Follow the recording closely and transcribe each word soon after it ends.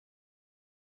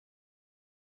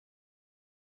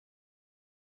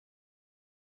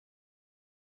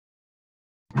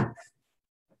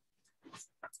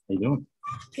you doing?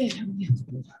 Good. How are you?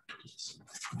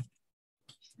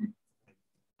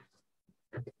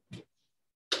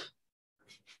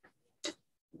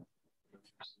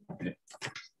 Okay.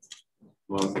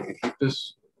 Well, I can keep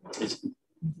this.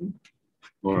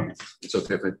 Or it's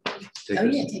okay if I take Oh,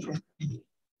 this. yeah, take that.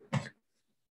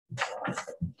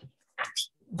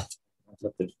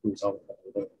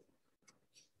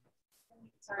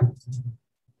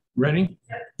 Ready?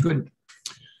 Good.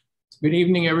 Good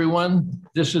evening, everyone.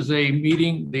 This is a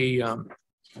meeting, the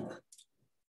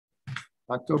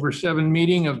October 7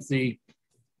 meeting of the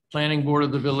Planning Board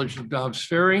of the Village of Dobbs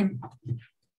Ferry.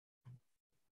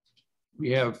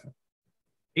 We have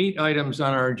 8 items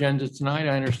on our agenda tonight.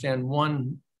 I understand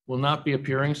 1 will not be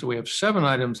appearing, so we have 7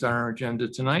 items on our agenda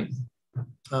tonight.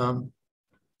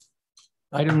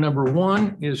 Item number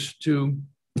 1 is to,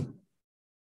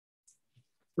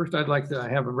 first I'd like to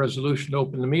have a resolution to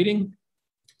open the meeting.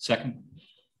 Second.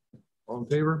 All in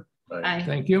favor? Aye.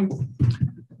 Thank you.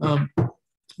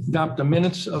 Adopt the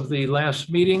minutes of the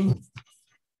last meeting.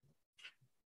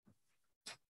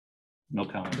 No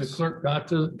comments. The clerk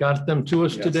got them to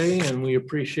us today, and we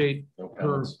appreciate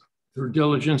her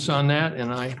diligence on that.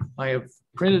 And I have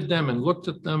printed them and looked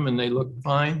at them, and they look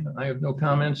fine. I have no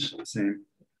comments. Same.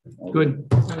 Good.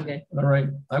 Okay. All right.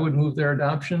 I would move their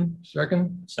adoption.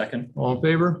 Second. Second. All in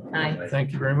favor? Aye.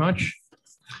 Thank you very much.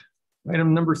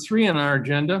 Item number 3 on our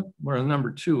agenda, or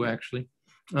number 2, actually.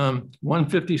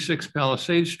 156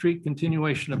 Palisade Street,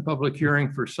 continuation of public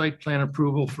hearing for site plan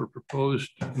approval for proposed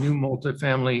new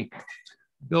multifamily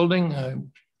building. I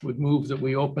would move that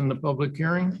we open the public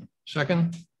hearing.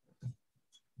 Second.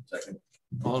 Second.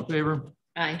 All in favor?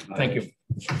 Aye. Thank you.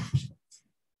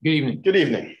 Good evening. Good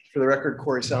evening. For the record,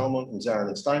 Corey Salomon from Zarin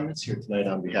and Steinmetz here tonight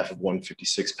on behalf of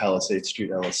 156 Palisade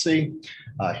Street LLC.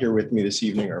 Here with me this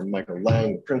evening are Michael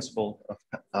Lang, the principal of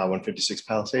 156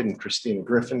 Palisade, and Christina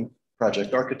Griffin,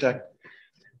 project architect.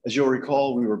 As you'll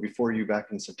recall, we were before you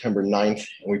back in September 9th,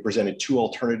 and we presented 2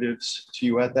 alternatives to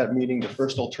you at that meeting. The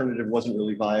first alternative wasn't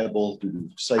really viable due to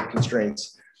site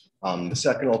constraints. The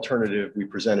second alternative we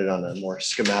presented on a more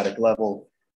schematic level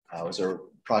was a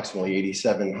approximately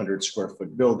 8,700 square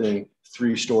foot building,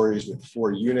 3 stories with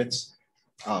 4 units.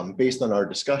 Based on our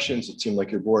discussions, it seemed like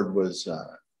your board was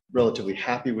relatively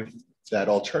happy with that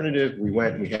alternative. We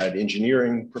went and we had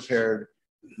engineering prepared,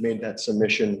 made that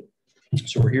submission.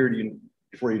 So we're here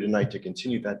before you tonight to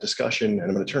continue that discussion. And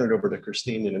I'm going to turn it over to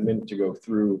Christine in a minute to go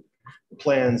through the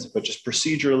plans, but just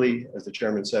procedurally, as the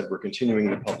chairman said, we're continuing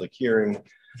the public hearing.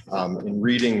 In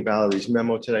reading Valerie's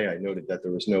memo today, I noted that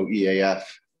there was no EAF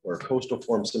or coastal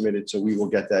form submitted, so we will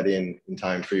get that in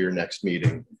time for your next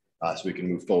meeting, so we can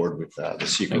move forward with the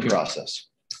secret process.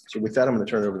 So with that, I'm going to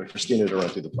turn it over to Christina to run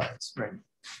through the plans. Right.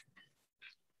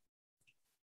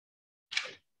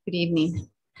 Good evening.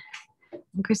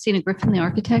 I'm Christina Griffin, the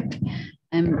architect.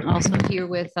 I'm also here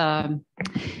with,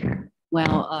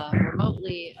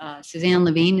 remotely, Suzanne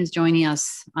Levine is joining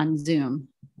us on Zoom,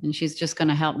 and she's just going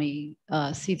to help me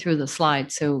see through the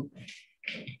slides. So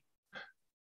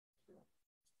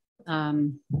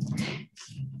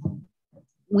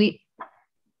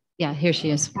here she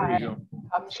is. Hi,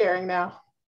 I'm sharing now.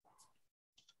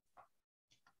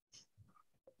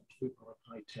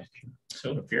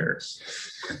 So it appears.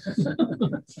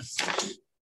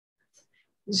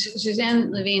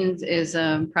 Suzanne Levine is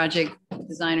a project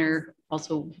designer,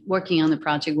 also working on the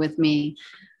project with me.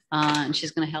 And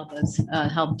she's going to help us,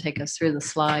 take us through the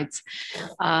slides.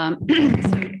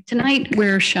 Tonight,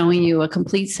 we're showing you a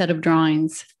complete set of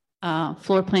drawings,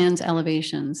 floor plans,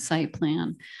 elevations, site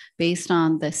plan, based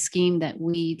on the scheme that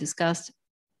we discussed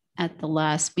at the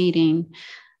last meeting.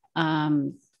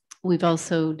 We've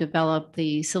also developed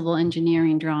the civil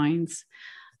engineering drawings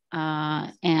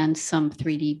and some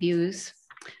 3D views.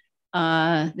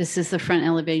 This is the front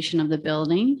elevation of the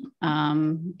building,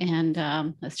 and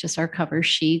that's just our cover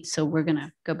sheet. So we're going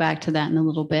to go back to that in a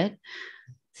little bit.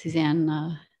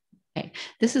 Suzanne, okay,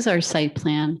 this is our site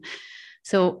plan.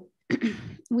 So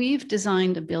we've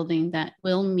designed a building that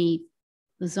will meet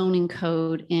the zoning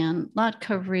code and lot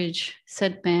coverage,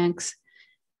 setbacks,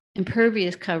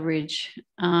 impervious coverage,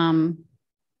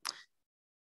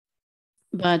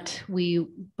 but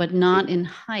not in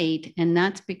height. And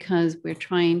that's because we're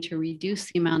trying to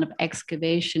reduce the amount of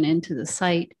excavation into the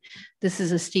site. This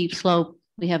is a steep slope.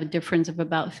 We have a difference of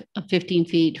about 15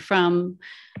 feet from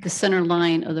the center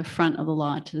line of the front of the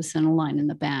lot to the center line in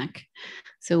the back.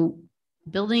 So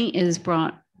building is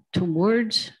brought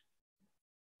towards,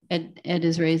 Ed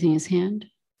is raising his hand.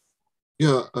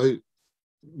 Yeah,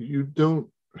 you don't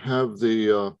have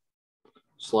the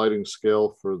sliding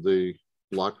scale for the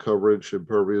lot coverage,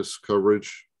 impervious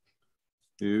coverage.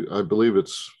 I believe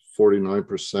it's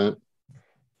 49%.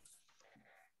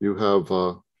 You have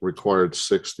required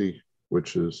 60,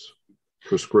 which is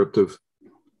prescriptive.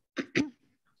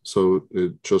 So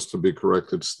just to be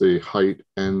correct, it's the height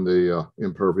and the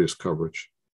impervious coverage.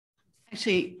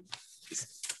 Actually,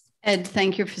 Ed,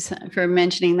 thank you for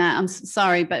mentioning that. I'm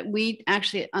sorry, but we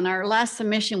actually, on our last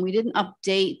submission, we didn't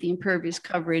update the impervious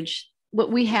coverage.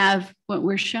 What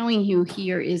we're showing you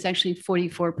here is actually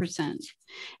 44%.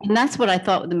 And that's what I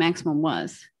thought the maximum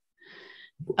was.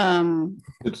 And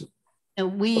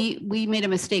we made a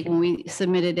mistake when we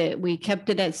submitted it. We kept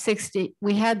it at 60.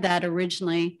 We had that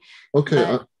originally.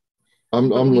 Okay, I'm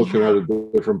looking at a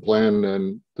different plan,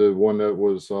 and the one that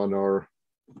was on our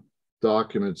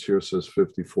documents here says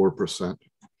 54%.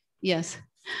 Yes,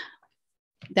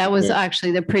 that was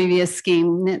actually the previous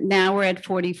scheme. Now we're at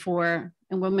 44,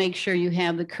 and we'll make sure you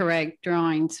have the correct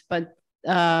drawings. But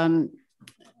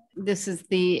this is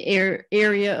the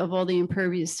area of all the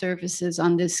impervious surfaces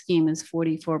on this scheme is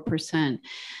 44%.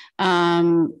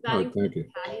 Right, thank you.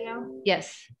 Patio?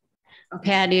 Yes, a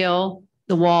patio,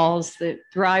 the walls, the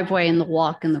driveway, and the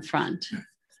walk in the front.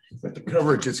 But the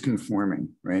coverage is conforming,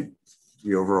 right?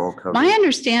 The overall coverage. My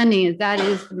understanding is that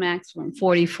is the maximum,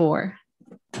 44.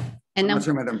 And I'm not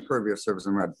talking about impervious surface,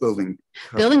 I'm about building.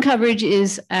 Building coverage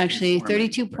is actually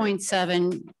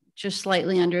 32.7, just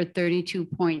slightly under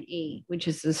 32.8, which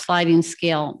is the sliding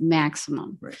scale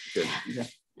maximum. Right, good. Yeah.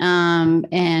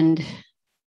 And I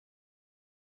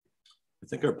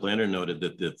think our planner noted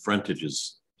that the frontage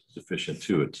is sufficient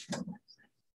too. It's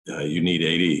you need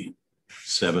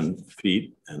 87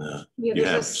 feet and there's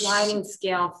a sliding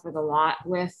scale for the lot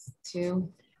width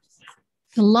too.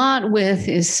 the lot width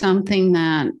is something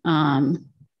that I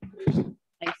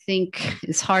think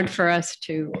is hard for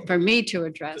me to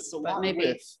address, but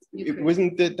maybe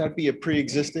wouldn't that be a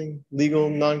pre-existing legal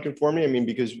non-conformity? I mean,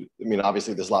 because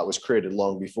obviously this lot was created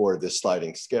long before this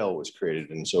sliding scale was created,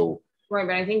 and so. Right,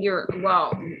 but I think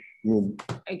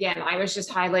again, I was just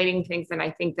highlighting things that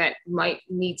I think that might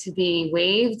need to be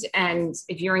waived. And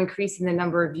if you're increasing the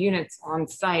number of units on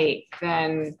site,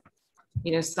 then,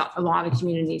 a lot of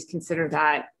communities consider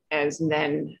that as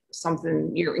then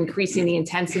something you're increasing the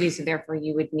intensity. So therefore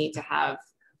you would need to have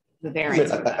the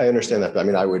variance. I understand that,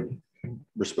 but I would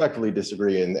respectfully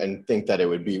disagree and think that it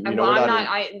would be,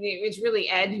 it's really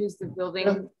Ed, who's the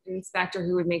building inspector,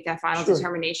 who would make that final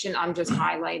determination. I'm just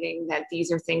highlighting that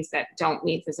these are things that don't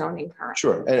meet the zoning currently.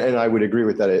 Sure, and I would agree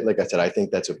with that. Like I said, I think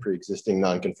that's a pre-existing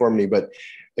non-conformity, but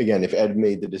again, if Ed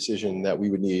made the decision that we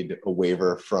would need a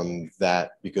waiver from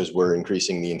that because we're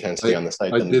increasing the intensity on the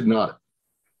site. I did not.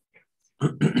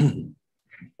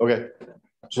 Okay.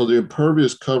 So the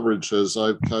impervious coverage, as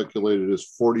I've calculated,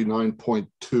 is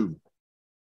 49.2%.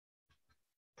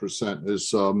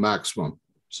 Is maximum.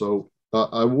 So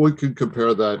we could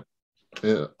compare that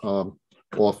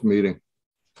off meeting.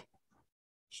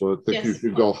 So I think you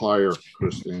should go higher,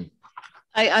 Christine.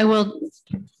 I will.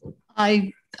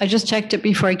 I just checked it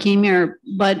before I came here,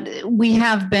 but we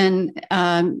have been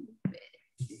the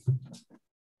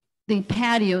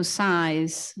patio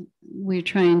size. We're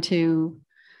trying to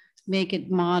make it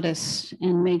modest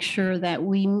and make sure that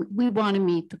we want to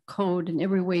meet the code in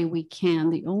every way we can.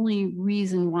 The only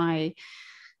reason why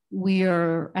we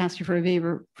are asking for a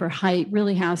waiver for height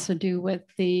really has to do with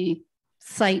the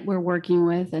site we're working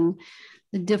with and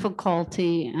the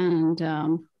difficulty and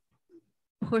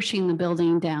pushing the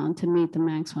building down to meet the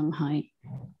maximum height.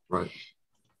 Right.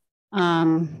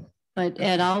 But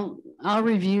Ed, I'll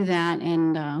review that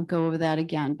and go over that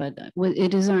again. But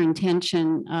it is our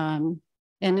intention.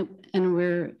 And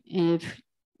if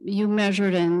you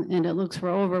measured and it looks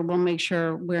we're over, we'll make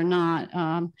sure we're not.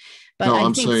 But no,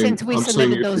 I think since we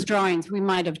submitted those drawings, we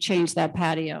might have changed that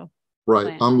patio. Right.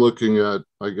 Plan. I'm looking at,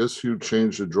 I guess you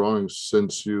changed the drawings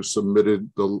since you submitted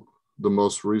the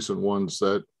most recent ones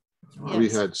that we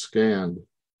had scanned.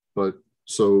 But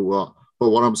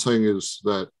what I'm saying is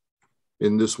that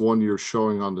in this one you're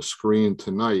showing on the screen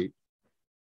tonight,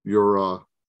 you're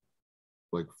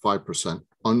like 5%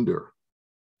 under,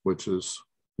 which is,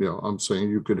 I'm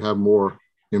saying you could have more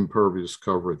impervious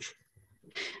coverage.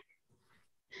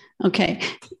 Okay.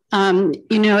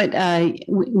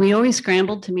 We always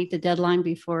scrambled to meet the deadline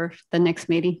before the next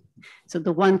meeting. So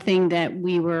the one thing that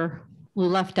we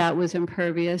left out was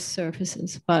impervious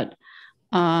surfaces. But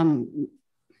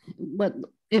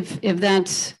if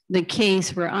that's the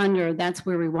case, we're under, that's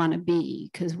where we want to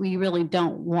be, because we really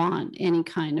don't want any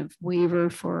kind of waiver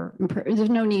there's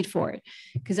no need for it,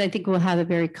 because I think we'll have a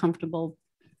very comfortable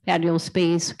patio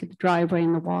space, get the driveway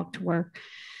and the walk to work.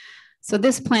 So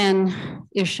this plan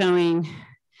is showing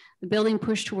the building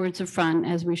pushed towards the front,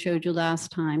 as we showed you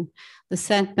last time. The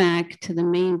setback to the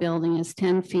main building is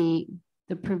 10 feet.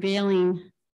 The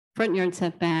prevailing front yard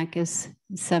setback is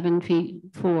 7 feet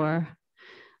 4.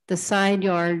 The side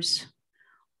yards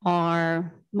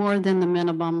are more than the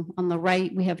minimum. On the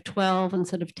right, we have 12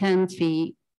 instead of 10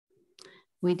 feet.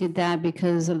 We did that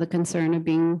because of the concern of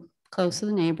being close to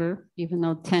the neighbor, even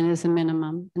though 10 is a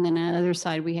minimum. And then on the other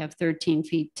side, we have 13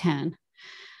 feet 10.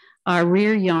 Our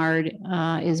rear yard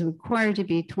is required to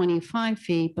be 25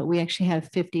 feet, but we actually have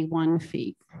 51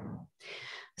 feet.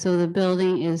 So the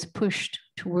building is pushed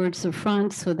towards the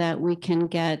front so that we can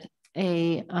get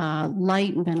a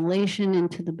light and ventilation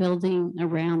into the building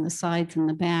around the sides and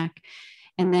the back,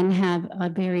 and then have a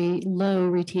very low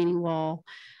retaining wall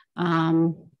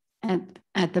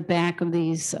at the back of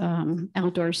these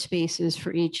outdoor spaces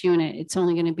for each unit. It's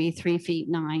only going to be 3 feet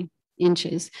 9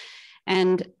 inches.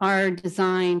 And our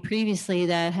design previously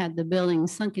that had the building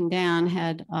sunken down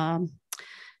had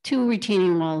 2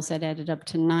 retaining walls that added up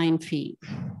to 9 feet.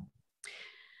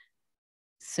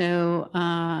 So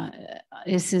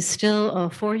this is still a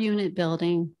 4-unit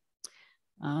building,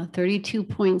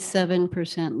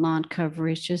 32.7% lawn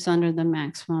coverage, just under the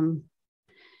maximum.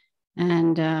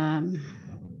 And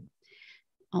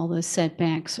all the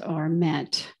setbacks are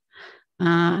met.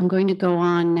 I'm going to go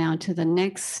on now to the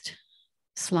next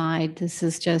slide. This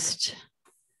is just,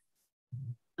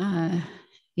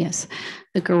 yes,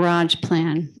 the garage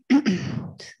plan.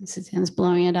 Suzanne's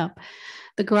blowing it up.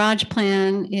 The garage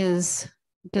plan is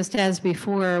just as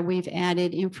before. We've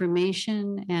added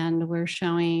information and we're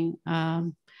showing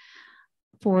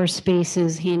 4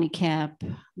 spaces, handicap,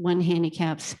 1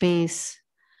 handicap space,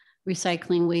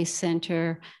 recycling waste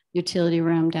center, utility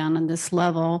room down on this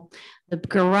level. The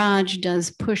garage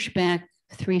does push back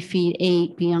 3 feet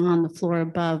 8 beyond the floor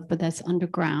above, but that's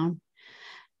underground.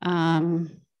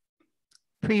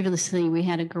 Previously, we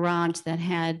had a garage that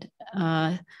had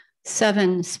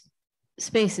 7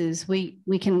 spaces. We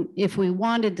can, if we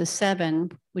wanted the 7,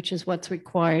 which is what's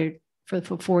required for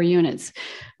 4 units,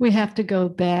 we have to go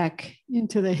back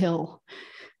into the hill.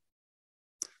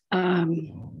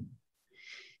 And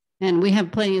we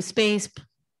have plenty of space.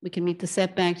 We can meet the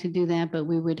setback to do that, but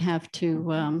we would have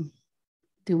to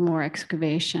do more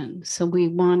excavation. So we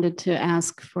wanted to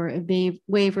ask for a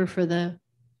waiver for the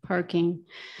parking.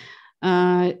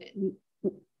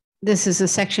 This is a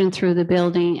section through the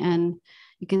building, and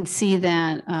you can see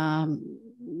that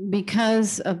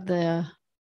because of the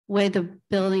way the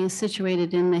building is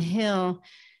situated in the hill,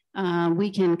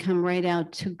 we can come right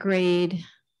out to grade,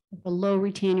 a low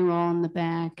retaining wall in the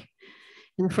back.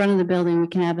 In the front of the building, we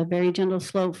can have a very gentle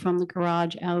slope from the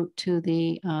garage out to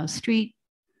the street.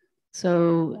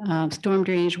 So storm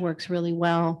drainage works really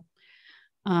well.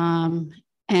 And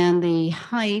the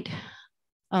height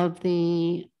of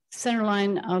the center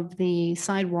line of the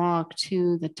sidewalk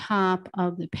to the top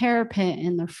of the parapet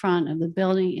in the front of the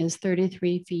building is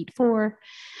 33 feet 4.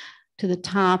 To the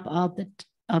top of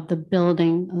the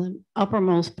building, the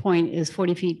uppermost point is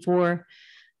 40 feet 4,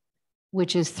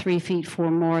 which is 3 feet 4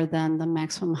 more than the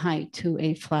maximum height to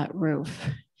a flat roof.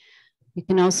 You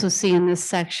can also see in this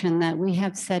section that we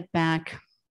have set back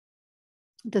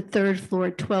the 3rd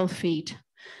floor 12 feet.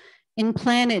 In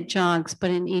plan it jogs,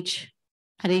 but at each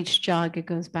jog it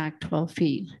goes back 12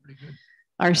 feet.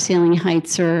 Our ceiling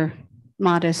heights are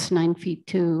modest, 9 feet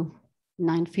to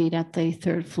 9 feet at the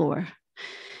 3rd floor.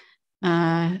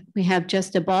 We have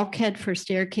just a bulkhead for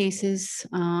staircases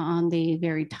on the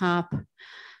very top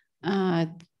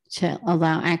to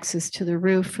allow access to the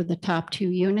roof for the top 2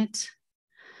 units.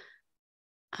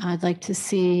 I'd like to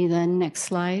see the next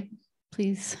slide,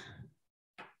 please.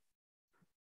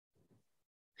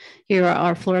 Here are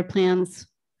our floor plans.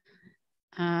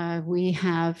 We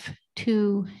have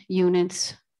 2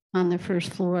 units on the 1st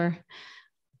floor.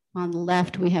 On the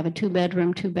left, we have a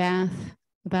 2-bedroom, 2-bath,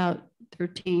 about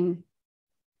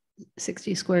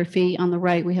 1,360 square feet. On the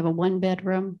right, we have a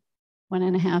 1-bedroom,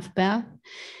 1.5 bath.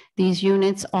 These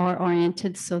units are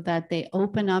oriented so that they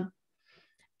open up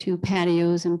to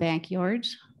patios and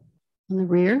backyards on the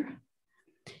rear.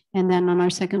 And then on our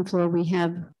 2nd floor, we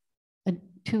have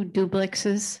 2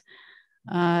 duplexes.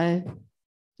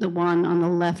 The one on the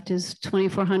left is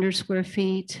 2,400 square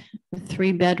feet with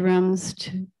 3 bedrooms,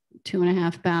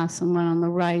 2.5 baths, and one on the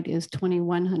right is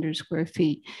 2,100 square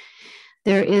feet.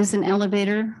 There is an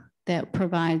elevator that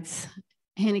provides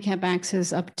handicap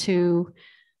access up to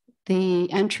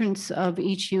the entrance of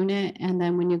each unit. And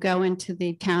then when you go into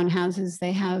the townhouses,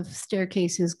 they have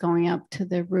staircases going up to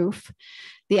the roof.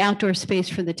 The outdoor space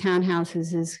for the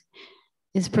townhouses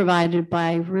is provided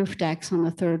by roof decks on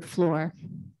the 3rd floor.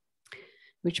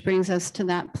 which brings us to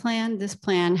that plan. This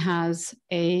plan has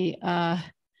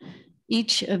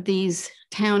each of these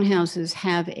townhouses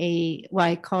have what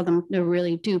I call them, they're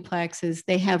really duplexes.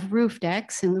 They have roof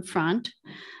decks in the front,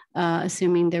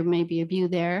 assuming there may be a view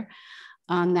there.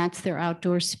 That's their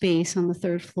outdoor space on the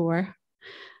 3rd floor.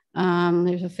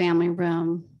 There's a family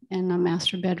room and a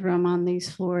master bedroom on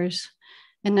these floors.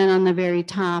 And then on the very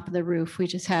top of the roof, we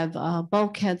just have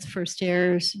bulkheads for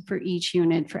stairs for each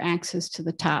unit for access to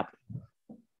the top.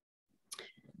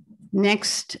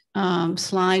 Next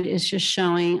slide is just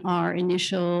showing our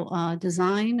initial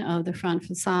design of the front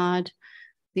facade.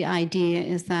 The idea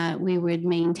is that we would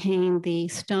maintain the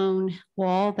stone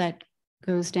wall that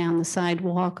goes down the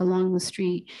sidewalk along the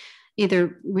street,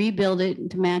 either rebuild it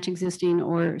to match existing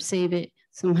or save it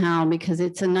somehow because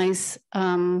it's a nice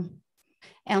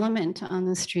element on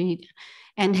the street,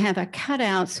 and have a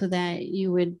cutout so that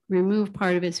you would remove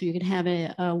part of it so you could have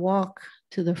a walk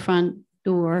to the front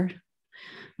door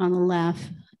on the left,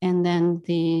 and then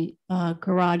the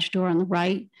garage door on the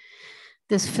right.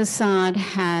 This facade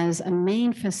has a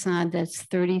main facade that's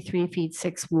 33 feet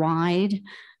 6 wide,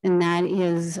 and that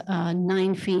is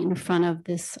 9 feet in front of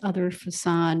this other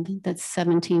facade that's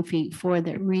 17 feet 4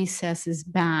 that recesses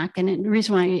back. And the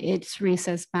reason why it's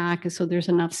recessed back is so there's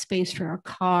enough space for our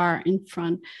car in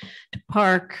front to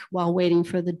park while waiting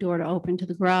for the door to open to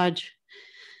the garage.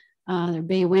 There are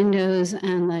bay windows,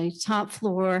 and the top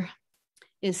floor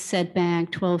is set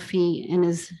back 12 feet and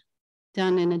is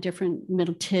done in a different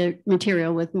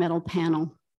material with metal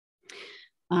panel.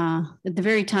 At the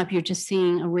very top, you're just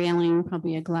seeing a railing,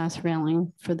 probably a glass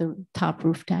railing for the top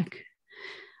roof deck.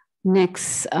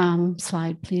 Next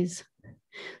slide, please.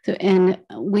 So, and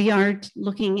we are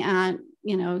looking at,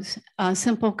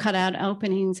 simple cutout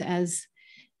openings as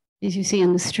you see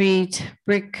in the street,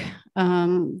 brick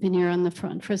veneer on the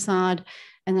front facade,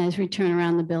 and as we turn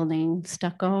around the building,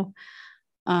 stucco.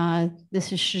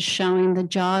 This is just showing the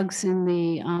jogs in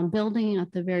the building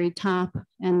at the very top,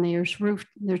 and there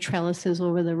are trellises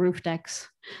over the roof decks.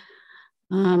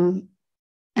 And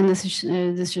this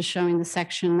is just showing the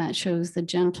section that shows the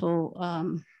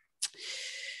gentle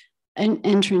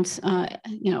entrance,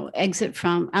 exit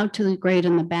from out to the grade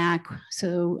in the back.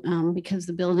 So because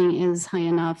the building is high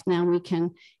enough, now we can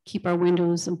keep our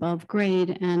windows above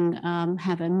grade and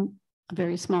have a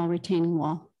very small retaining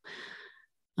wall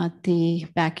at the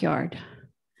backyard.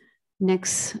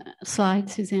 Next slide,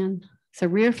 Suzanne. It's a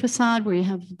rear facade where you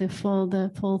have the full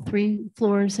 3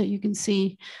 floors that you can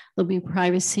see. There'll be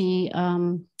privacy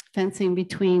fencing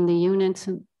between the units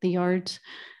and the yards.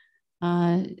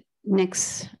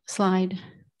 Next slide.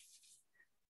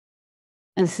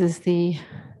 This is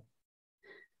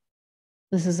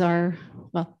our,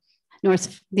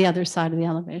 the other side of the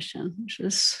elevation, which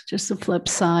is just the flip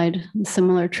side,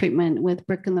 similar treatment with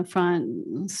brick in the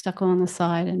front, stucco on the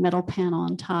side, and metal panel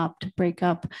on top to break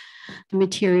up the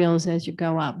materials as you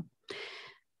go up.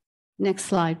 Next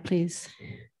slide, please.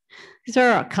 These are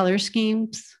our color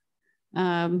schemes.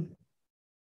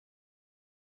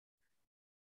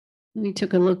 We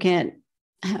took a look at,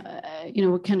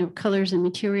 what kind of colors and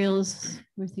materials.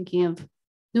 We're thinking of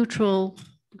neutral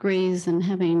grays and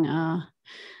having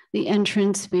the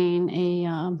entrance being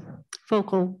a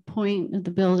focal point of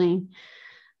the building,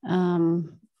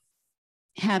 having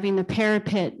the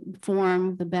parapet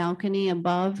form the balcony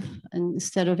above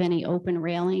instead of any open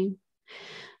railing,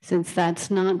 since that's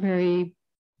seen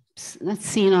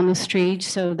on the street,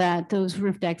 so that those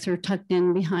roof decks are tucked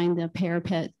in behind the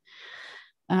parapet.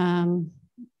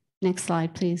 Next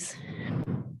slide, please.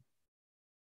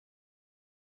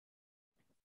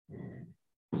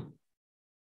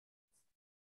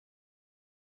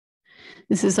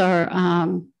 This is our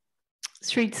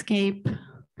streetscape.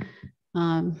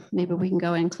 Maybe we can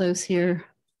go in close here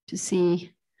to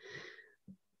see.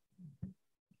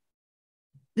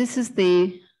 This is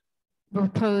the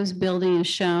proposed building is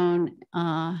shown,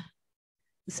 the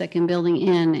second building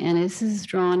in, and this is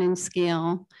drawn in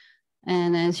scale.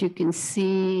 And as you can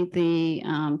see, the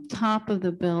top of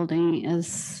the building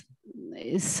is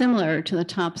similar to the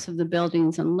tops of the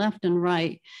buildings on left and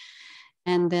right.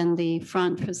 And then the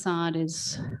front facade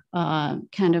is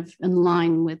kind of in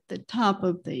line with the top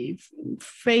of the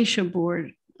fascia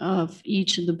board of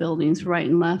each of the buildings, right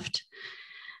and left.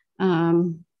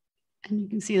 And you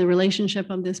can see the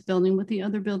relationship of this building with the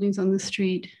other buildings on the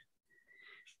street.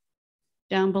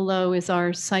 Down below is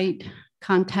our site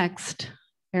context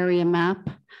area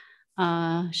map,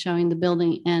 showing the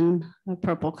building in a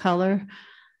purple color.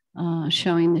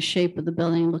 Showing the shape of the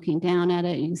building, looking down at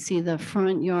it. You can see the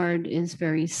front yard is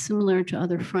very similar to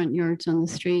other front yards on the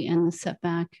street and the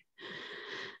setback.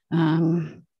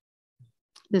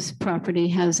 this property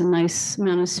has a nice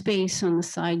amount of space on the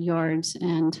side yards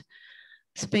and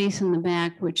space in the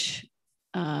back, which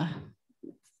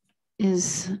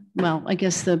is, well, I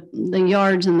guess the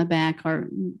yards in the back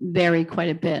vary quite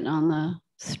a bit on the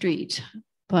street,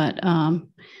 but I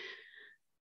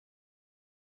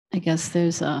guess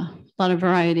there's a lot of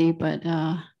variety, but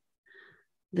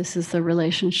this is the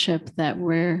relationship that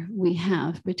we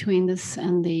have between this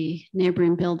and the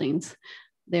neighboring buildings.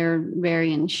 They're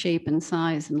vary in shape and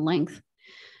size and length.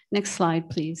 Next slide,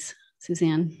 please,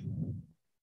 Suzanne.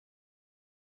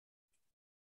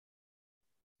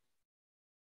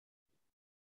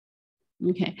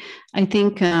 Okay, I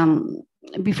think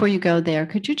before you go there,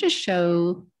 could you just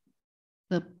show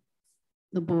the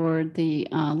board the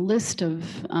list of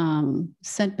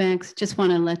setbacks? Just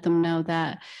want to let them know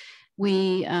that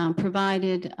we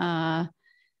provided a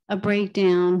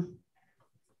breakdown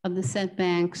of the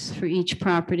setbacks for each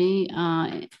property.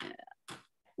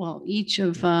 Well, each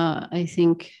of, I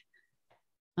think,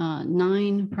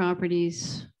 9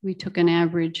 properties, we took an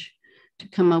average to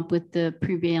come up with the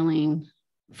prevailing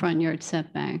front yard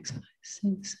setbacks. 5,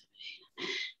 6,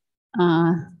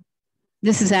 7, 8.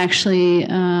 This is actually,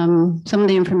 some of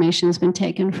the information has been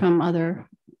taken from other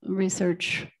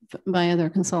research by other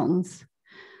consultants.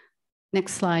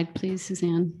 Next slide, please,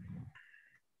 Suzanne.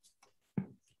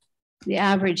 The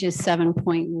average is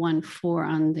 7.14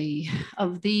 on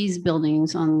of these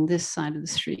buildings on this side of the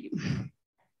street.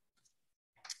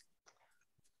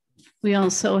 We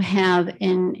also have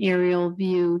an aerial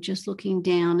view just looking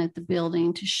down at the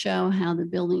building to show how the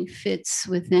building fits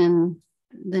within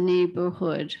the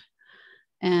neighborhood.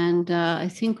 And I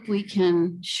think we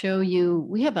can show you,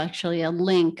 we have actually a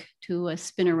link to a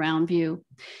spin around view.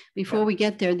 Before we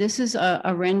get there, this is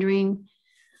a rendering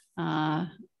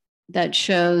that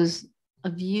shows a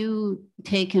view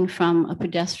taken from a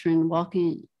pedestrian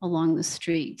walking along the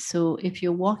street. So if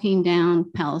you're walking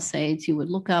down Palisades, you would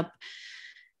look up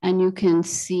and you can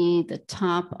see the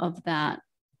top of that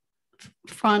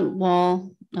front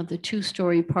wall of the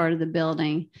 2-story part of the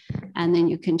building. And then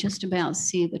you can just about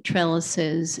see the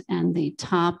trellises and the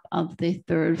top of the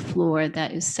 3rd floor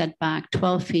that is set back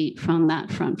 12 feet from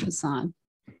that front facade.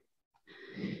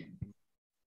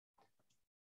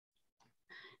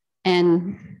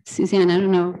 And Suzanne, I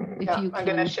don't know if you can. I'm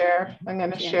going to share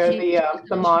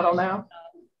the model now.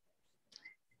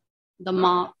 The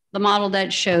model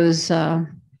that shows a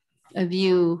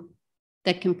view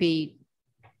that can be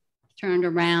turned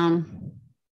around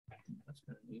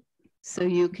so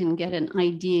you can get an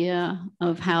idea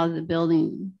of how the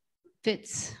building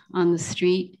fits on the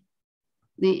street.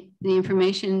 The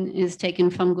information is taken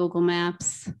from Google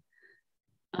Maps.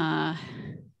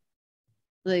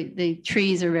 The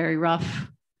trees are very rough,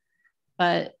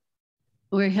 but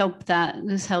we hope that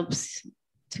this helps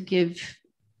to give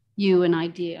you an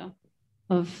idea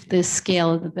of the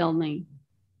scale of the building.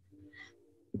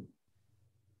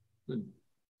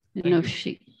 I don't know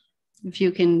if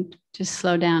you can just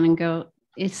slow down and go.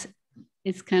 It's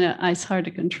kind of, it's hard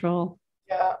to control.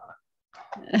 Yeah.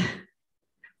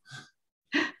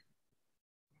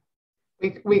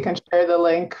 we can share the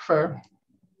link for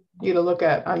you to look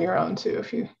at on your own too,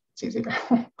 if it's easier.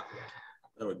 That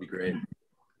would be great.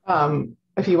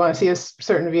 If you want to see a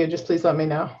certain view, just please let me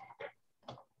know.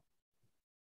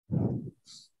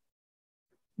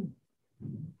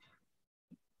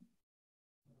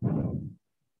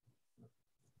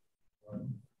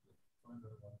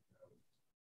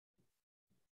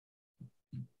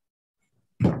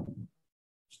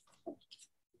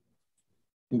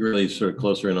 Really sort of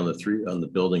closer in on the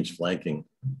buildings flanking.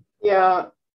 Yeah,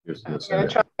 I'm gonna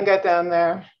try and get down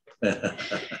there. A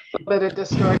bit of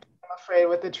distortion, I'm afraid,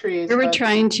 with the trees. We were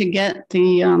trying to get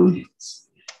the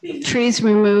trees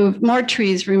removed, more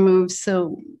trees removed,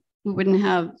 so we wouldn't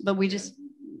have, but we just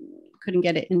couldn't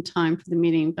get it in time for the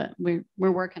meeting, but we're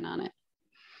working on it.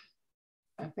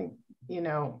 I think, you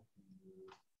know,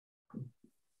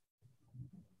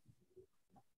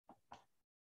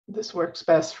 this works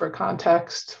best for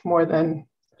context more than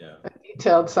a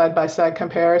detailed side-by-side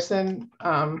comparison.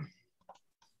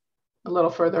 A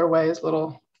little further away is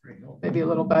maybe a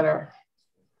little better.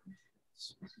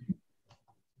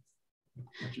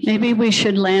 Maybe we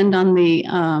should land on the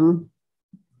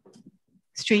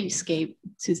streetscape,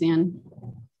 Suzanne.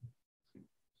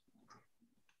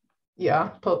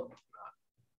 Yeah,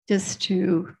 just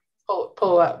to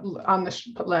pull up on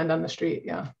land on the street.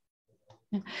 Yeah.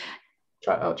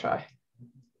 Try.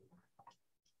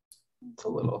 It's a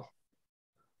little.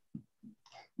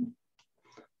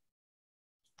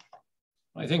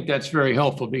 I think that's very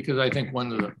helpful because I think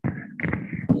one of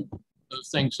the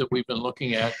things that we've been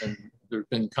looking at and there've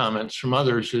been comments from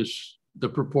others, is the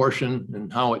proportion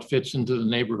and how it fits into the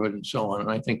neighborhood and so on.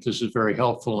 And I think this is very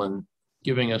helpful in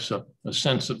giving us a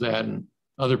sense of that and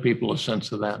other people a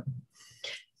sense of that.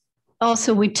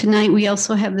 Also, tonight we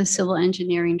also have the civil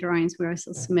engineering drawings. We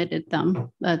also submitted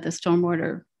them, the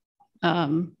stormwater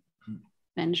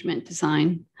management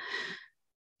design.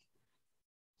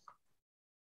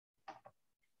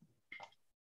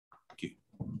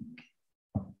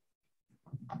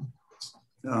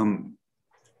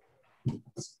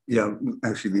 Yeah,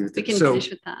 actually leave it We there. can finish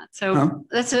with that. So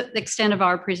that's the extent of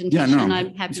our presentation. Yeah, no,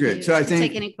 I'm happy to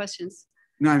take any questions.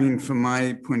 No, I mean, from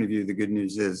my point of view, the good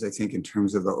news is, I think in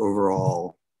terms of the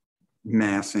overall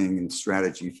massing and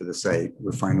strategy for the site,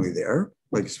 we're finally there,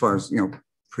 like as far as,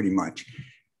 pretty much.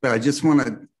 But I just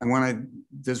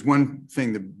there's one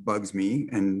thing that bugs me,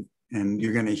 and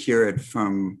you're going to hear it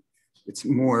from, it's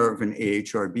more of an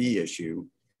AHRB issue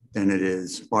than it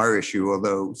is our issue,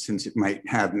 although since it might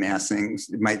have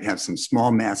massings, it might have some small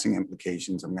massing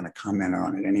implications, I'm going to comment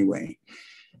on it anyway.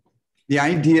 The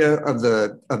idea of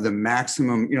the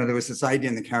maximum, there was this idea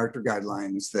in the character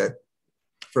guidelines that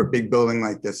for a big building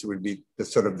like this, it would be the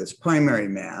sort of this primary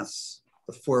mass,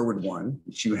 the forward one,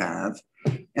 which you have,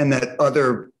 and that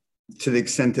to the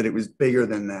extent that it was bigger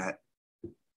than that,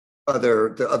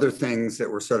 the other things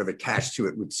that were sort of attached to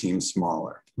it would seem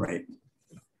smaller, right?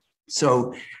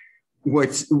 So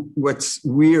what's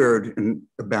weird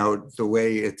about the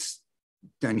way it's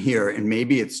done here, and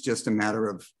maybe it's just a matter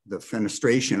of the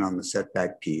fenestration on the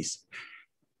setback piece,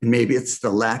 and maybe it's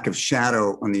the lack of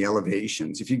shadow on the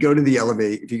elevations. If you go to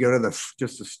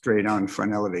just a straight on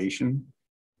front elevation,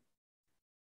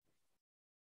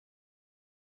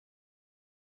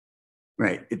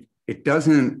 right, it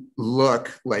doesn't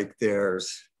look like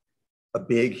there's a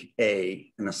big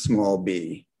A and a small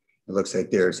b. It looks like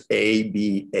there's A,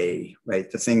 B, A, right?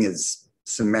 The thing is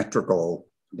symmetrical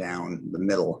down the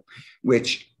middle,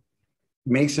 which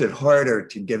makes it harder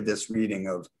to give this reading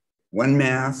of one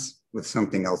mass with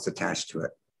something else attached to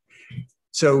it.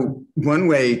 So one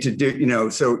way to do,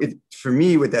 for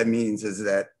me, what that means is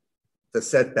that the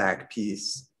setback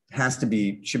piece should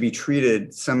be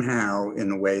treated somehow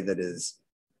in a way that is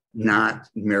not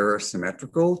mirror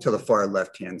symmetrical to the far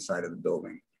left-hand side of the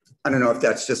building. I don't know if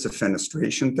that's just a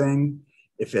fenestration thing,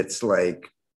 if it's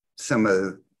like some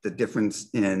of the difference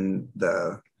in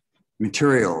the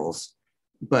materials,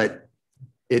 but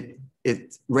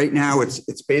right now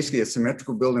it's basically a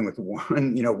symmetrical building with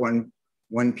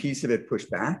one piece of it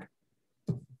pushed back.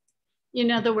 In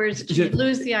other words, you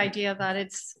lose the idea that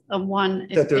it's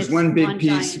that there's one big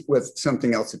piece giant with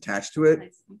something else attached to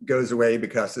it, goes away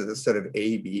because of the sort of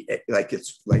A, B, like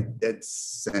it's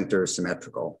center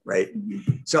symmetrical, right?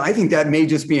 Mm-hmm. So I think that may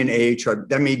just be an AHRB,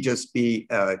 that may just be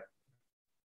an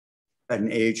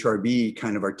AHRB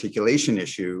kind of articulation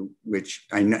issue, which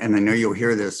I know you'll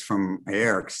hear this from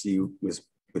Eric, because he was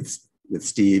with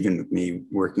Steve and with me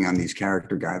working on these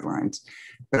character guidelines.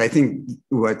 But I think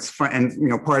what's fun,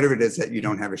 and part of it is that you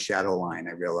don't have a shadow line.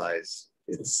 I realize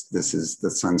the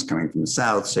sun's coming from the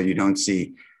south, so you don't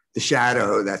see the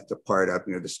shadow that the part up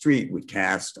near the street would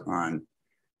cast on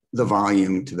the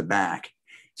volume to the back.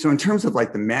 So in terms of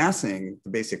like the massing,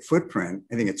 the basic footprint,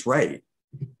 I think it's right.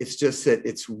 It's just that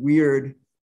it's weird.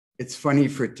 It's funny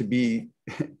for it to be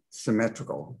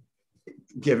symmetrical,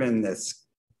 given this.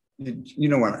 You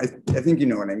know what, I think you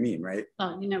know what I mean, right?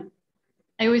 Well,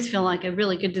 I always feel like a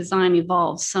really good design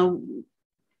evolves. So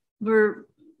we're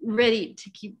ready to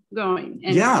keep going.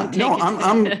 And I'm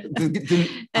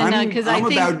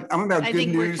about good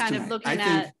news we're kind of looking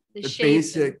at the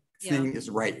basic thing is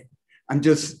right. I'm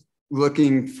just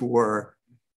looking for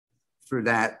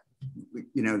that,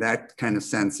 that kind of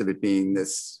sense of it being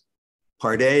this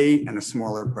part A and a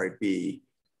smaller part B,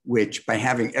 which by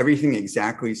having everything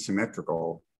exactly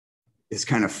symmetrical is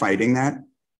kind of fighting that.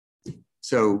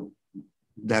 So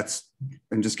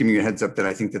I'm just giving you a heads up that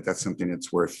I think that that's something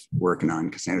that's worth working on,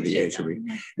 because I know the AHRB.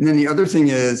 And then the other thing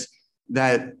is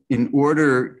that in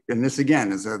order, and this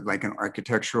again is like an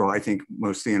architectural, I think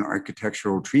mostly an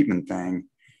architectural treatment thing,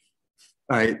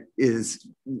 is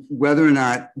whether or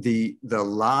not the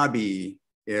lobby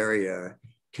area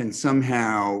can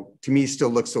somehow, to me, still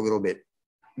looks a little bit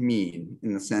mean,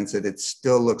 in the sense that it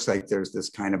still looks like there's this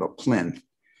kind of a plinth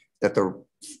that the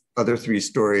other three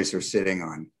stories are sitting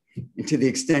on. And to the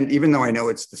extent, even though I know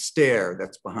it's the stair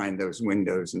that's behind those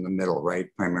windows in the middle, right,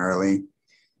 primarily,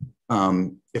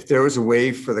 if there was a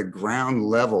way for the ground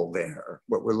level there,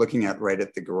 what we're looking at right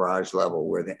at the garage level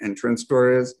where the entrance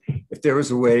door is, if there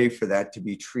was a way for that to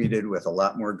be treated with a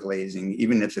lot more glazing,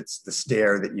 even if it's the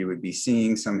stair that you would be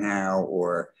seeing somehow,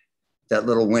 or that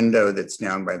little window that's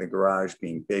down by the garage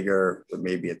being bigger, or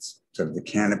maybe it's sort of the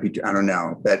canopy, I don't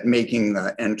know, but making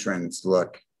the entrance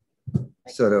look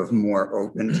sort of more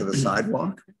open to the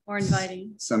sidewalk. Or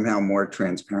inviting. Somehow more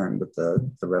transparent with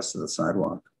the rest of the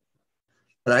sidewalk.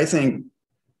 But I think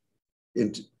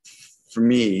for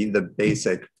me, the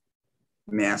basic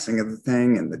massing of the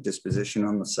thing and the disposition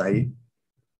on the site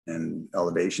and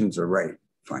elevations are right,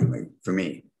 finally, for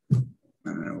me. I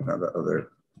don't know how the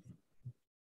other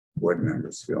board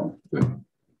members feel.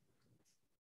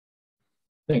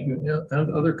 Thank you. Yeah,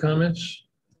 other comments?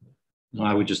 No,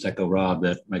 I would just echo Rob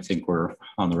that I think we're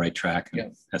on the right track. Yeah.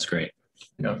 That's great.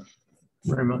 Yeah,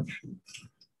 very much.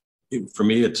 For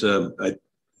me, it's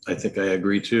I think I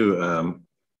agree too.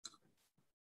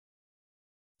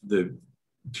 The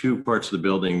two parts of the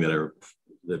building that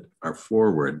are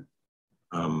forward.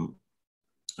 I'm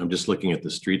just looking at the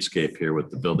streetscape here with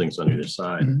the buildings on either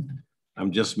side. Mm-hmm.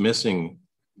 I'm just missing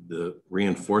the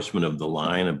reinforcement of the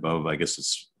line above. I guess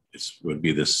it would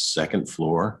be this second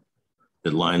floor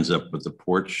that lines up with the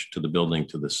porch to the building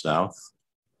to the south.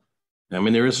 I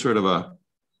mean, there is sort of a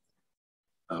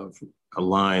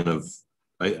line of,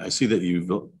 I see that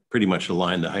you've pretty much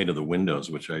aligned the height of the windows,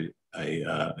 which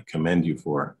I commend you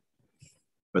for.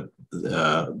 But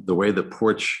the way the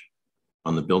porch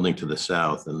on the building to the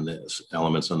south and the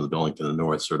elements on the building to the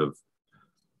north, sort of,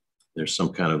 there's some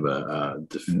kind of a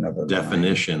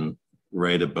definition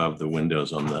right above the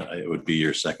windows on it would be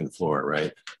your second floor,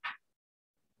 right?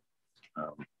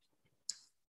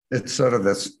 It's sort of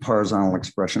this horizontal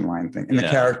expression line thing. In the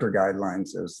character guidelines,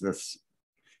 there's this,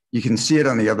 you can see it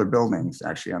on the other buildings,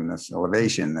 actually on this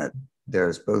elevation, that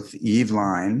there's both the eave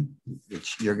line,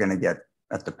 which you're going to get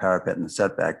at the parapet and the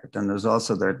setback, but then there's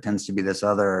also, there tends to be this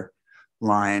other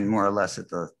line more or less at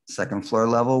the second floor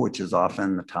level, which is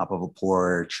often the top of a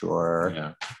porch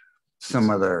or some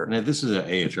other. Now, this is an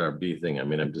AHRB thing. I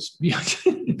mean, I'm just,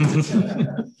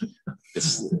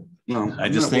 I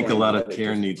just think a lot of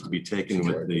care needs to be taken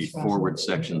with the forward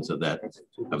sections of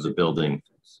the building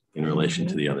in relation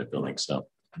to the other buildings. So,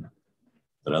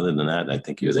 but other than that, I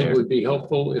think you're there. It would be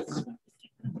helpful if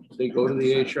they go to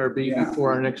the HRB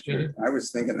before our next meeting. I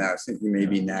was thinking that. I was thinking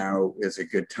maybe now is a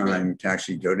good time to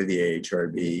actually go to the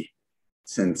AHRB,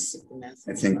 since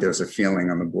I think there's a feeling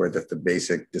on the board that the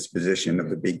basic disposition of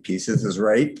the big pieces is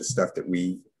right, the stuff that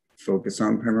we focus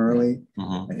on primarily.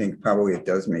 I think probably it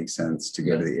does make sense to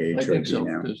go to the AHRB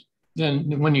now.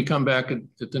 Then when you come back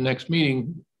at the next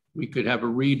meeting, we could have a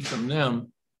read from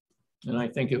them. And I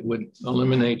think it would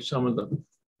eliminate some of the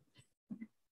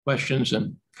questions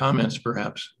and comments,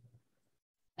 perhaps.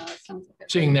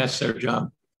 Seeing that's their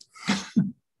job.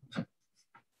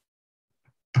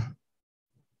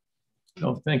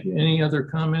 So thank you. Any other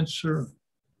comments, or?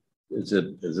 Is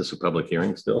this a public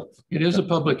hearing still? It is a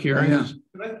public hearing.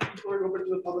 Before we go over to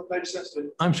the public, I just asked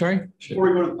I'm sorry? Before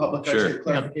we go to the public, I just get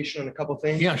clarification on a couple of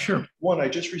things. Yeah, sure. One, I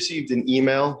just received an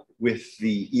email with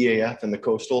the EAF and the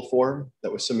coastal form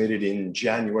that was submitted in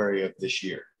January of this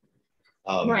year.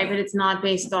 Right, but it's not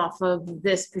based off of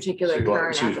this particular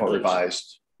current application.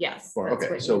 Revised. Yes.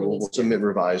 Okay, so we'll submit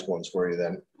revised ones for you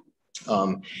then.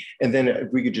 And then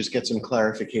if we could just get some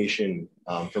clarification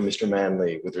from Mr.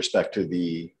 Manley with respect to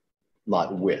the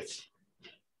lot width,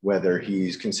 whether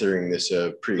he's considering this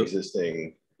a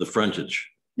pre-existing. The frontage.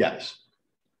 Yes.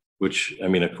 Which, I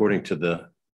mean, according to the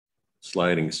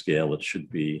sliding scale, it should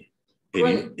be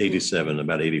 87,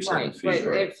 about 87 feet.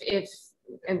 Right,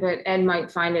 but Ed might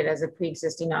find it as a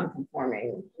pre-existing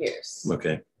non-conforming use.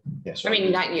 Okay. Yes. I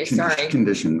mean, not use, sorry.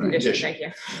 Condition. Condition, thank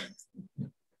you.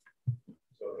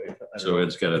 So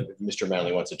Ed's got a. Mr.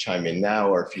 Manley wants to chime in now,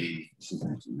 or if he.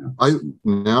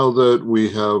 Now that we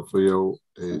have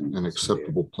an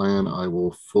acceptable plan, I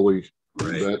will fully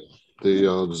vet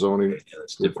the zoning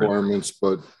requirements,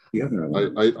 but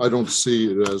I don't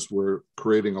see it as we're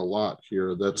creating a lot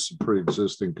here. That's a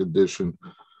pre-existing condition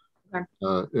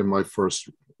in my first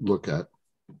look at.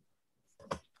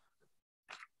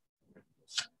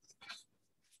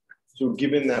 So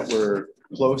given that we're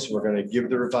close, we're going to give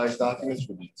the revised documents.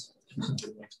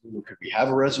 Could we have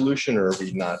a resolution, or are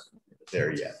we not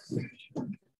there yet?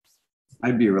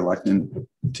 I'd be reluctant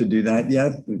to do that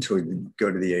yet until we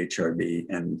go to the HRB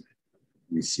and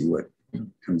we see what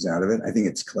comes out of it. I think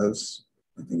it's close.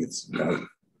 I think it's about.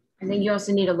 I think you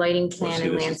also need a lighting plan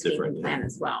and landscaping plan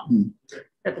as well.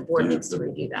 That the board needs to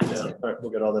review that too. All right,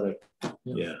 we'll get all that in.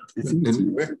 Yeah.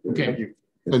 Okay. Thank you.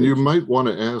 And you might want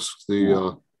to ask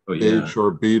the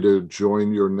HRB to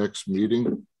join your next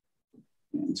meeting.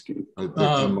 I think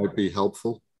that might be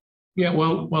helpful. Yeah,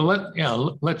 well,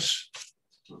 let's,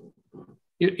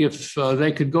 if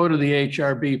they could go to the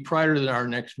HRB prior to our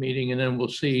next meeting, and then we'll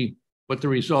see what the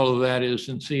result of that is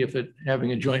and see if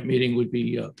having a joint meeting would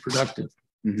be productive.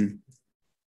 Mhm.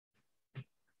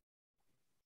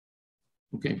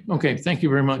 Okay, thank you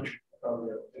very much.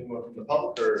 Anyone from the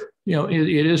public or?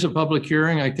 It is a public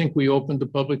hearing. I think we opened the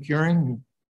public hearing.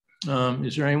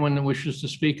 Is there anyone that wishes to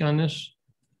speak on this?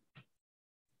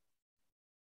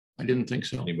 I didn't think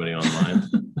so. Anybody online?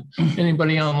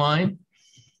 Anybody online?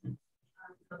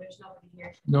 There's nobody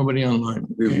here. Nobody online.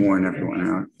 We've worn everyone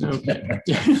out. Okay.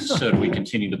 So do we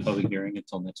continue the public hearing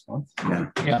until next month?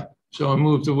 Yeah. So I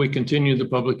move that we continue the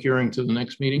public hearing to the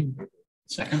next meeting.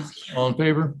 Second? All in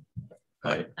favor?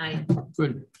 Aye.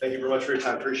 Good. Thank you very much for your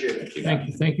time. Appreciate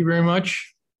it. Thank you very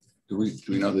much. Do we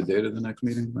know the date of the next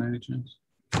meeting by any chance?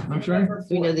 I'm sorry? Do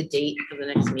we know the date of the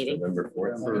next meeting? November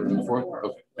 4th.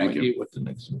 Okay, thank you. What the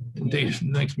next date of the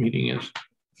next meeting is.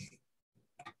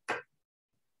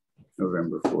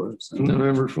 November 4th. So.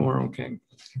 November 4, okay.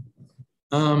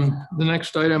 The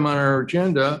next item on our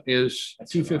agenda is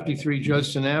 253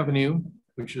 Judson Avenue,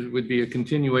 which would be a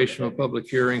continuation of a public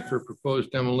hearing for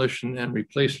proposed demolition and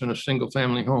replacement of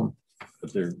single-family home.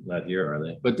 But they're not here, are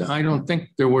they? But I don't think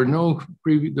there were no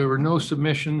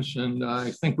submissions, and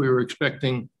I think we were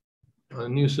expecting a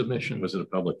new submission. Was it a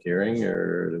public hearing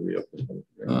or did we open?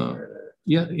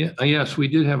 Yes, we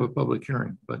did have a public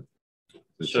hearing, but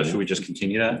So should we just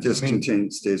continue that? Just continue,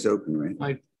 stays open,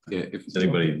 right? Yeah, if Does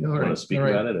anybody All right, want to speak all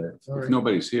right. about it? Or? all right.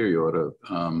 nobody's here, you ought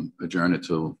to adjourn it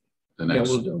till the Yeah, next.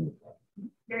 we'll do.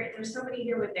 There's somebody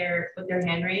here with their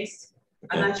hand raised.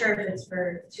 I'm not sure if it's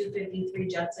for 253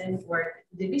 Judson or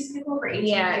did we skip over 18?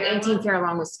 Yeah, 18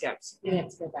 Fairlawn was skipped. We have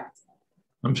to go back.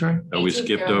 I'm sorry? Oh, we 18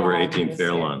 skipped over Fairlawn 18 was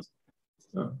Fairlawn.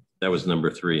 Oh. That was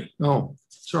number 3. Oh,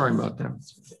 sorry about that.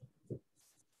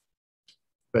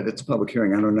 But it's a public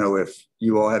hearing. I don't know if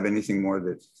you all have anything more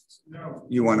that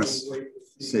you want to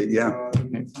say. Yeah.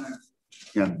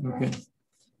 Yeah. Okay.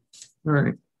 All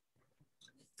right.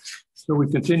 So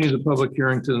we continue the public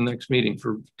hearing to the next meeting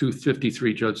for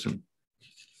 253 Judson.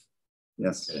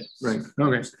 Yes. Right.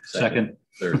 Okay. Second.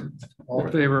 Third. All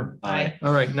in favor? Aye.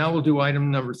 All right. Now we'll do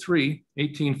item number 3,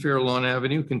 18 Fairlawn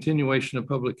Avenue, continuation of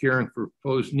public hearing for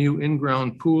proposed new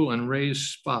in-ground pool and raised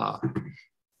spa.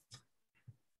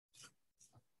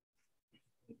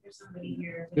 There's somebody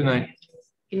here. Good night.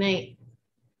 Good night.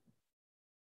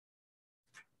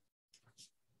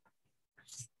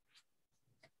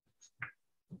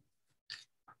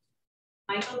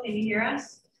 Michael, can you hear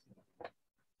us?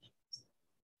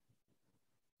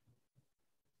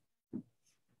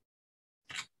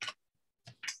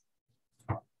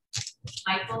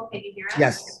 Michael, can you hear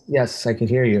us? Yes, I can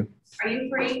hear you. Are you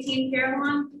for 18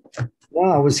 Fairlawn?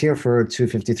 Well, I was here for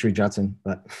 253 Judson,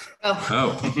 but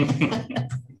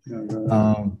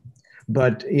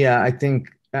but yeah, I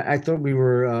thought we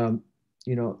were,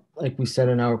 like we said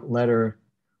in our letter,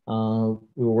 we were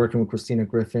working with Christina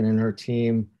Griffin and her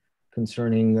team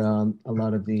concerning a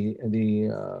lot of the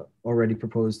already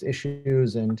proposed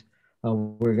issues, and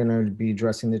we're going to be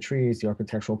addressing the trees, the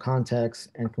architectural context,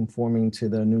 and conforming to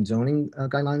the new zoning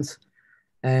guidelines.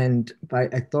 And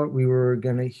I thought we were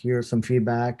going to hear some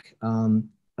feedback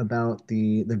about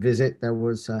the visit that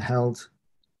was held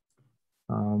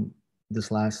this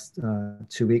last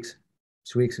 2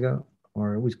 weeks ago,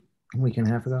 or a week and a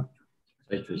half ago.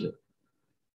 Site visit.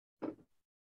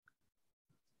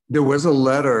 There was a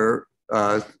letter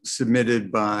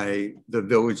submitted by the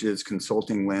village's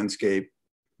consulting landscape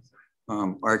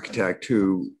architect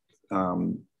who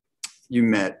you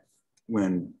met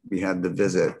when we had the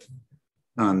visit.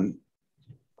 And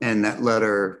that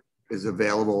letter is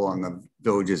available on the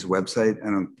village's website. I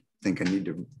don't think I need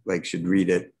to should read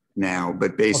it now,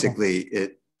 but basically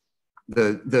it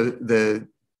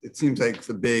seems like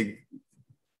the big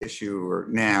issue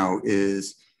now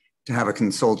is to have a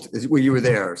well, you were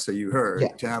there, so you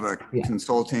heard, to have a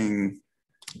consulting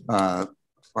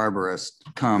arborist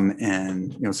come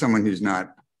and, someone who's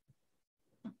not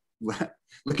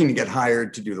looking to get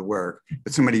hired to do the work,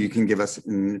 but somebody who can give us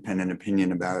an independent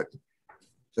opinion about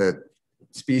the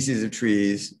species of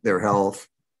trees, their health,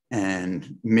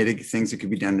 and things that could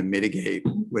be done to mitigate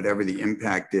whatever the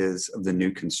impact is of the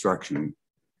new construction.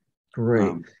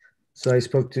 Great. So I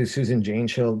spoke to Susan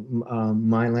Janeshill,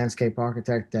 my landscape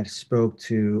architect, that spoke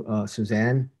to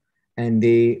Suzanne, and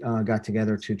they got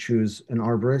together to choose an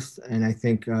arborist. And I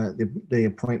think the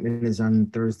appointment is on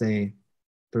Thursday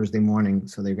morning.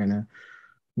 So they're going to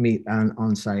meet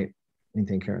on site and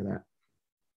take care of that.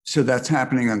 So that's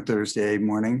happening on Thursday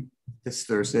morning, this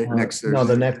Thursday, next Thursday? No,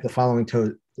 the following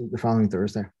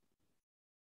Thursday.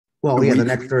 Well, the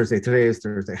next Thursday. Today is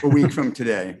Thursday. A week from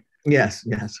today. Yes.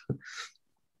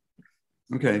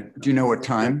 Okay. Do you know what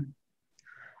time?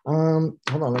 Hold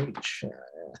on, let me check.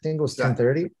 I think it was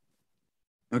 10:30.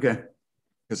 Okay,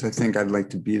 because I think I'd like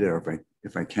to be there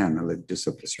if I can. I live just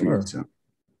up the street. Sure. So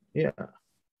Yeah.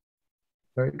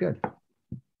 Very good.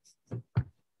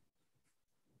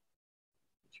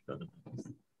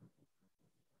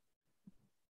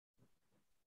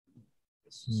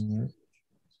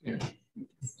 Yeah.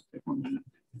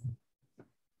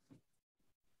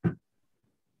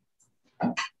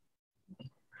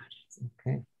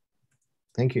 Okay.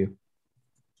 Thank you.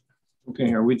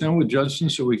 Okay, are we done with Judson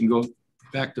so we can go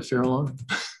back to Fairlawn?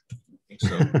 I think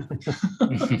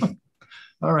so.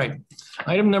 All right.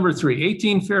 Item number 3,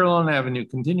 18 Fairlawn Avenue,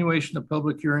 continuation of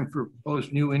public hearing for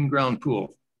proposed new in-ground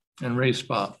pool and race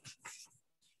spa.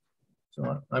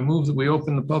 So I move that we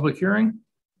open the public hearing.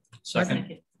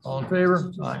 Second. All in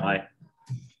favor? Aye.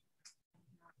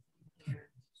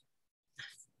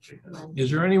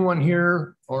 Is there anyone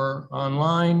here or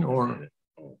online or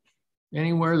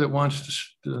anywhere that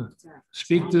wants to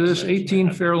speak to this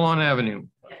 18 Fairlawn Avenue?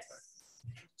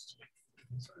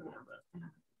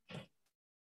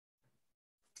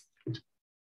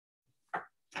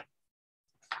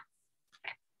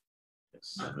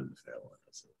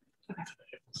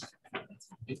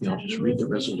 Maybe I'll just read the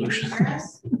resolution.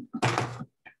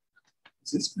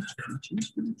 is this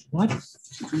project? What?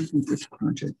 This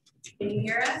project. Can you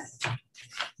hear us?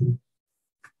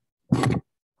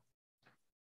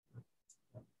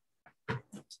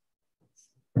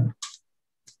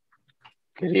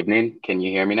 Good evening. Can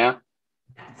you hear me now?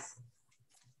 Yes.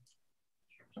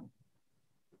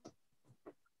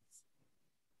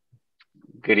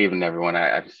 Good evening, everyone.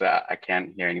 I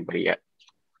can't hear anybody yet.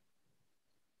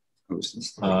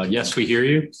 Yes, we hear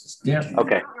you. Yeah.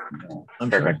 Okay.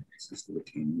 Perfect.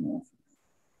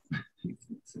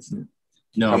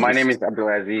 No. So my name is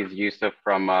Abdulaziz Yusuf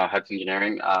from Hudson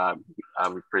Engineering.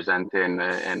 We present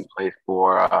in place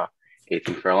for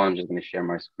 18 Fairlawn. I'm just going to share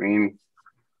my screen.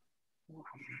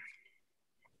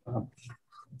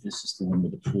 This is the one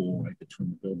with the pool right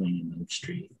between the building and the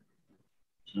street.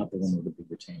 Not the one with the big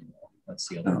retaining wall. That's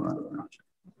the other one.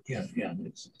 Yeah, yeah.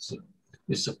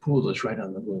 It's a pool that's right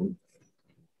on the road.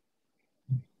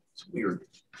 It's weird.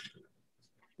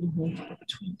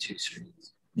 Between two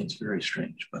streets. It's very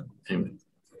strange, but anyway.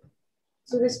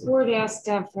 So this board asked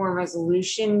for a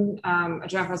resolution, a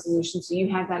draft resolution. So you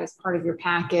had that as part of your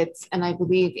packets. And I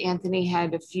believe Anthony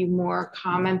had a few more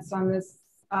comments on this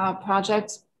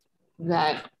project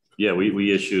that. Yeah,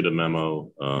 we issued a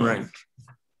memo, Right,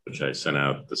 which I sent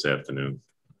out this afternoon.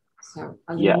 So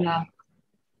yeah.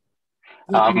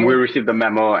 We received the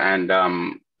memo and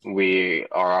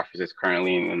our office is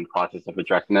currently in the process of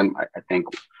addressing them. I think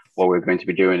what we're going to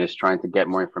be doing is trying to get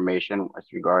more information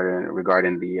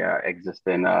regarding the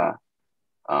existing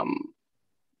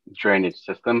drainage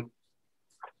system.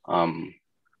 Can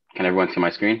everyone see my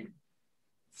screen?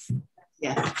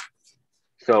 Yes.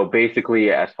 So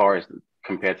basically, as far as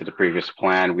compared to the previous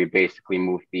plan, we basically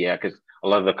moved because a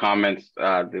lot of the comments,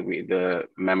 the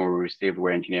memo we received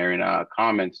were engineering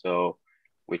comments. So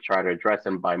we try to address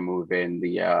them by moving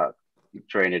the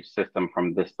drainage system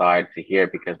from this side to here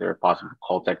because there are possible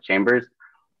Coltech chambers.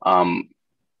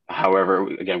 However,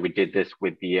 again, we did this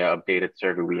with the updated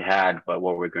survey we had, but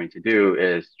what we're going to do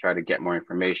is try to get more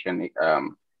information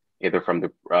either from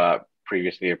the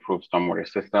previously approved stormwater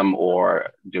system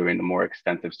or doing a more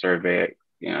extensive survey,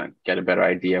 get a better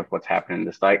idea of what's happening in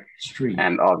the site. street.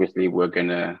 And obviously we're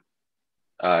gonna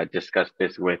discuss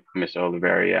this with Mr.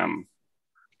 Oliveri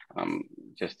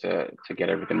just to get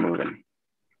everything moving.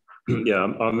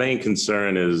 Yeah, our main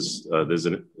concern is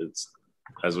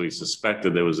as we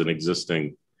suspected, there was an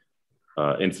existing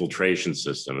infiltration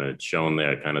system, and it's shown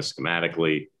there kind of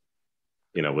schematically,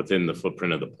 within the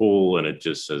footprint of the pool, and it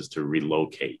just says to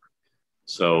relocate.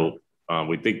 So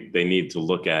we think they need to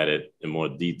look at it in more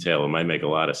detail. It might make a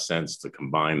lot of sense to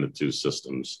combine the two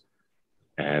systems.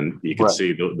 And you can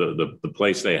see the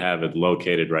place they have it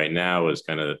located right now is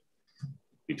kind of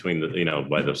between the,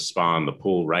 by the spa and the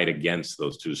pool, right against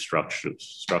those two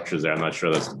structures there. I'm not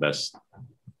sure that's the best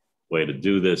way to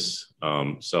do this.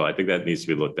 So I think that needs to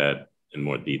be looked at in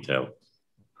more detail.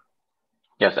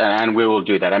 Yes, and we will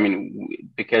do that. I mean,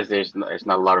 because there's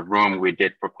not a lot of room, we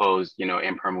did propose,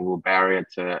 impermeable barrier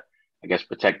to, I guess,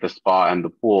 protect the spa and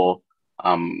the pool,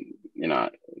 from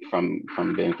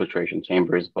the infiltration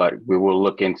chambers. But we will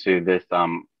look into this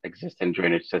existing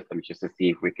drainage system just to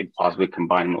see if we could possibly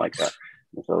combine them like that.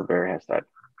 Mr. Oliveri has said.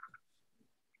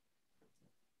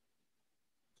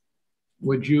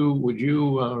 Would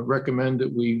you recommend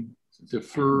that we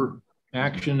defer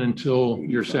action until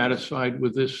you're satisfied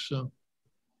with this?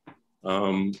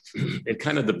 It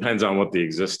kind of depends on what the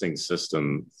existing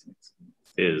system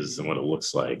is and what it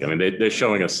looks like. I mean, they're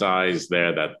showing a size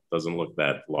there that doesn't look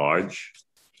that large,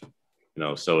 you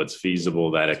know, so it's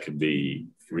feasible that it could be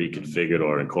reconfigured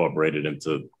or incorporated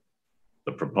into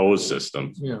the proposed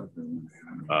system. Yeah.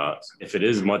 If it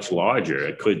is much larger,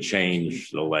 it could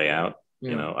change the layout. Yeah.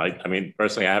 You know, I mean,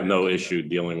 personally, I have no issue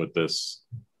dealing with this,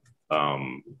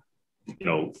 you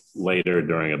know, later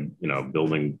during a, you know,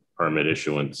 building permit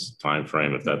issuance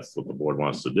timeframe, if that's what the board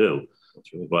wants to do.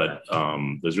 But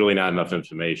there's really not enough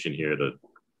information here to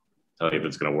tell you if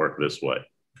it's going to work this way,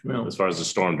 well, as far as the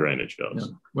storm drainage goes.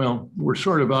 Yeah. Well, we're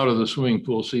sort of out of the swimming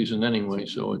pool season anyway,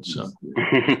 so it's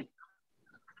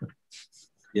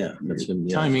yeah, that's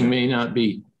timing may not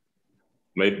be.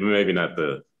 Maybe not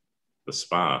the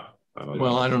spa.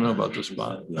 Well, I don't know about the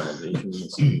spa.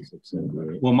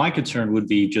 Well, my concern would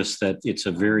be just that it's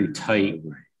a very tight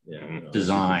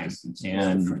design,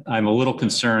 and I'm a little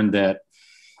concerned that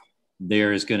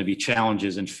there is going to be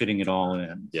challenges in fitting it all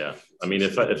in. Yeah, I mean,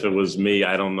 if it was me,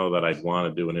 I don't know that I'd want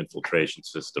to do an infiltration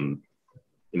system,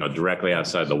 you know, directly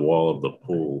outside the wall of the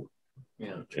pool.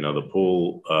 Yeah, you know, the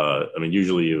pool. I mean,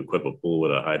 usually you equip a pool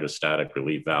with a hydrostatic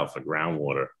relief valve for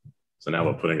groundwater. So now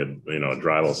we're putting a, you know, a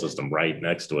drywall system right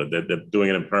next to it. They're doing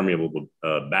an impermeable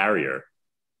barrier,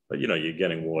 but you know, you're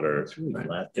getting water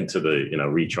into the, you know,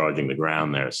 recharging the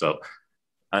ground there. So,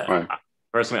 I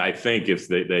personally, I think if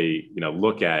they you know,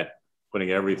 look at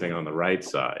putting everything on the right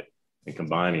side and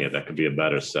combining it, that could be a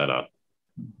better setup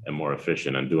and more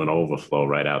efficient, and do an overflow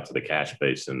right out to the catch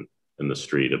basin in the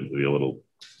street. It would be a little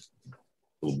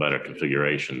better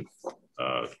configuration,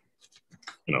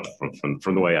 you know,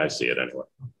 from the way I see it anyway.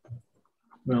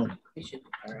 Well,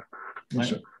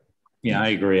 yeah, I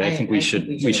agree. I think we should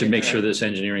make sure this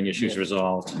engineering issue is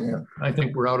resolved. Yeah, I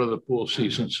think we're out of the pool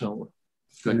season, so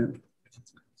good.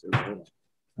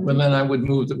 Well, then I would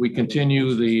move that we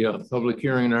continue the public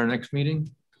hearing in our next meeting.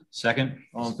 Second.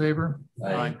 All in favor?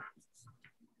 Aye.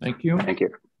 Thank you. Thank you.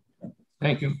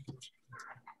 Thank you.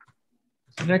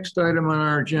 Next item on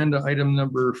our agenda, item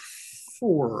number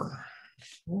 4.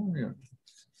 Oh, yeah.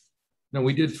 No,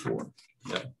 we did 4.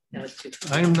 Yeah.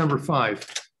 Item number 5,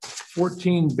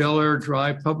 14 Bel Air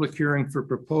Drive, public hearing for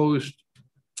proposed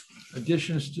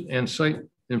additions and site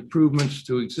improvements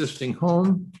to existing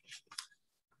home.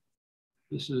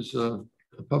 This is a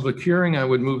public hearing. I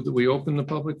would move that we open the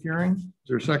public hearing. Is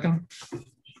there a second?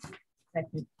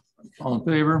 Second. All in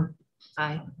favor?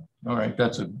 Aye. All right,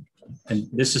 that's it. And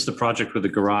this is the project with the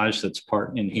garage that's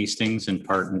part in Hastings and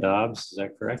part in Dobbs. Is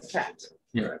that correct? Correct.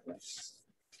 Yeah.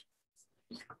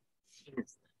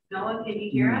 Noah, can you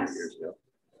hear us?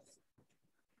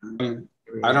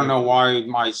 I don't know why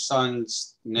my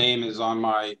son's name is on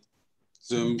my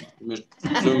Zoom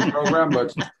program,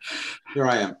 but here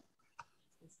I am.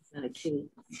 This is not a key.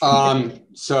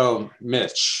 So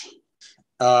Mitch,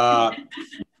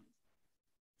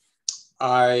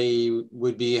 I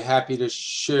would be happy to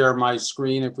share my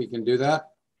screen if we can do that.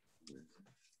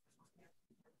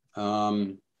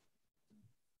 And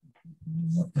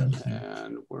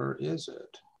where is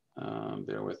it?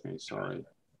 Bear with me, sorry.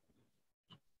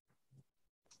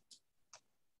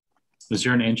 Is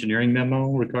there an engineering memo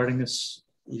regarding this?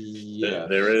 Yeah,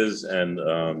 there is,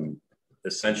 and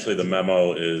essentially the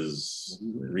memo is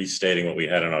restating what we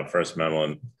had in our first memo,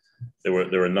 and there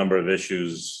were a number of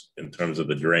issues in terms of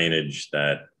the drainage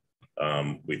that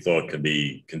we thought could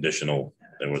be conditional.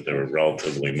 They were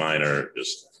relatively minor,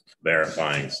 just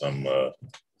verifying some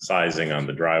sizing on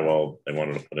the drywall they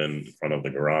wanted to put in front of the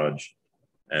garage.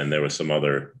 And there were some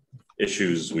other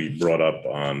issues we brought up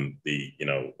on the, you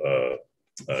know,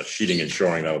 sheeting and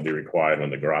shoring that will be required when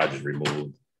the garage is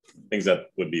removed. Things that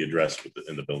would be addressed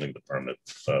in the building permit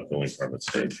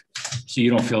stage. So you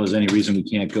don't feel there's any reason we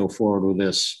can't go forward with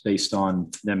this based on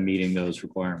them meeting those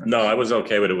requirements? No, I was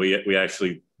okay with it. We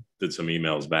actually did some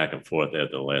emails back and forth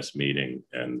at the last meeting,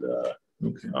 and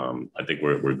okay. I think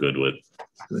we're good with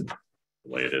the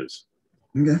way it is.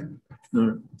 Okay.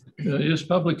 This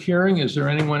public hearing, is there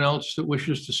anyone else that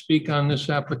wishes to speak on this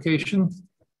application?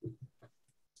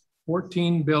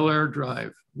 14 Bel Air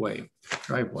driveway.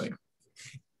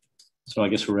 So I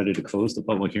guess we're ready to close the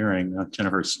public hearing.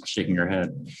 Jennifer's shaking her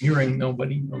head. Hearing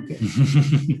nobody. Okay.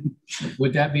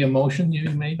 Would that be a motion you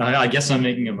made? I guess I'm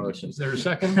making a motion. Is there a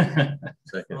second?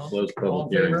 Second. Close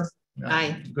public hearing.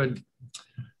 Aye. Good.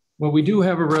 Well, we do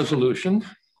have a resolution.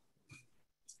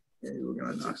 Okay, we're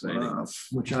gonna knock that off.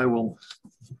 Which I will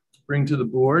bring to the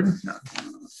board.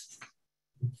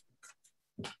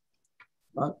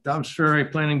 Dobbs Ferry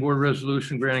Planning Board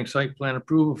resolution granting site plan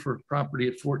approval for property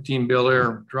at 14 Bel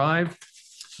Air Drive.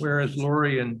 Whereas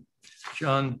Lori and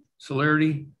John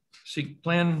Celerity seek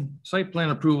site plan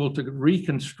approval to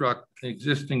reconstruct the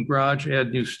existing garage,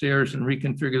 add new stairs, and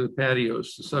reconfigure the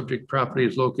patios. The subject property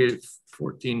is located at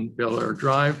 14 Bel Air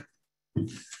Drive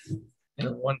in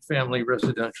a one-family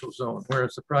residential zone,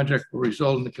 whereas the project will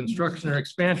result in the construction or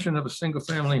expansion of a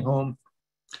single-family home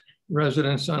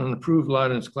residence on an approved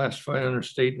lot and is classified under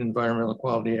State Environmental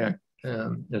Quality Act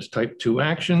as type 2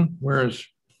 action, whereas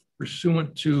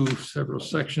pursuant to several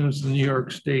sections of the New York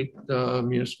State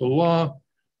municipal law,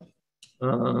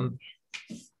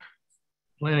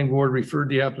 Planning Board referred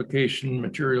the application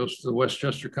materials to the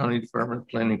Westchester County Department of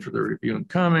Planning for their review and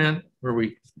comment, where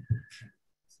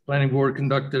Planning Board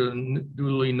conducted a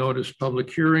duly noticed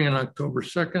public hearing on October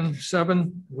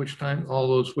 7, which time all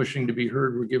those wishing to be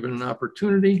heard were given an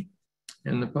opportunity.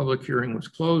 And the public hearing was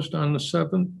closed on the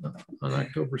 7th, on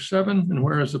October 7. And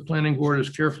whereas the Planning Board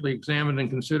has carefully examined and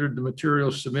considered the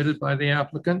materials submitted by the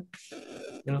applicant,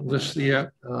 and it lists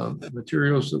the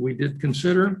materials that we did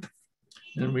consider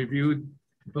and reviewed,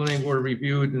 the Planning Board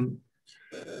reviewed and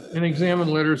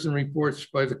examined letters and reports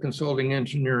by the consulting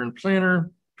engineer and planner.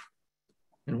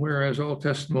 And whereas all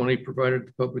testimony provided at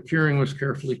the public hearing was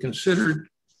carefully considered.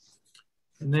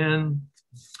 And then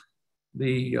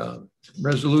the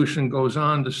resolution goes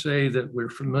on to say that we're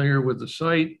familiar with the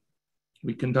site.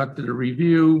 We conducted a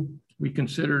review. We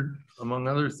considered, among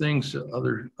other things,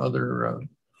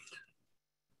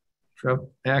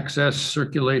 access,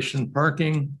 circulation,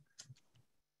 parking,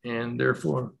 and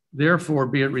therefore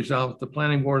be it resolved that the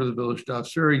Planning Board of the Village of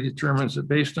Dobbs Ferry determines that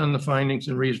based on the findings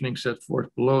and reasoning set forth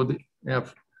below,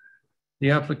 the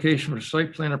application for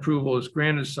site plan approval is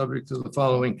granted subject to the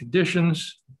following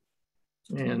conditions.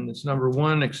 And it's number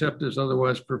 1, except as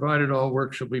otherwise provided, all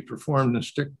work shall be performed in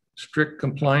strict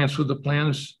compliance with the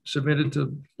plans submitted to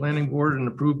the Planning Board and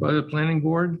approved by the Planning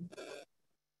Board.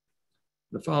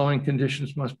 The following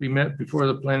conditions must be met before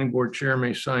the Planning Board Chair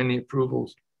may sign the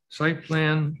approval site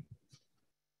plan.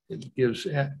 It gives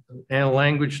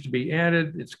language to be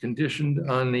added. It's conditioned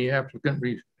on the applicant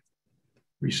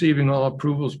receiving all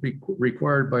approvals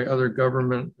required by other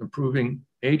government approving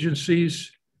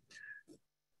agencies.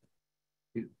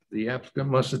 The applicant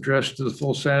must address to the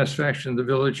full satisfaction of the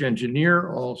village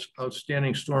engineer all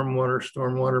outstanding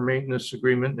stormwater maintenance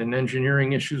agreement and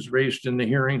engineering issues raised in the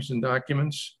hearings and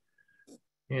documents.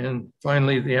 And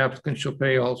finally, the applicant shall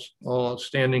pay all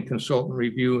outstanding consultant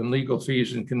review and legal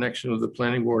fees in connection with the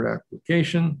Planning Board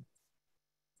application.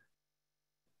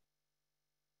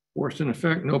 Force in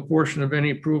effect, no portion of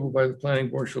any approval by the Planning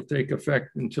Board shall take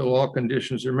effect until all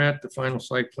conditions are met. The final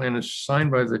site plan is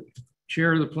signed by the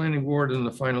Chair of the Planning Board, and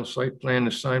the final site plan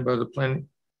is signed by the Planning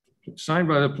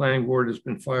Board, has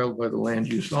been filed by the Land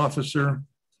Use Officer.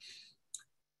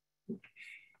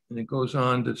 And it goes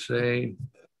on to say,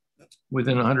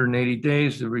 within 180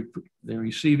 days, the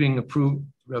receiving approval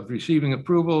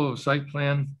of site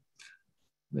plan,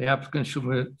 the applicant shall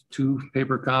submit 2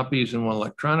 paper copies and 1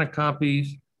 electronic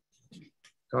copy.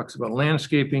 Talks about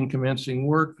landscaping, commencing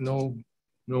work. No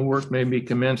work may be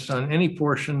commenced on any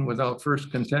portion without first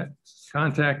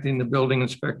contacting the building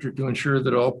inspector to ensure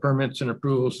that all permits and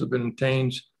approvals have been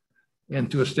obtained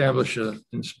and to establish an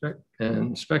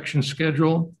inspection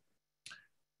schedule.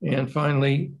 And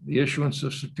finally, the issuance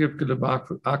of certificate of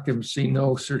occupancy.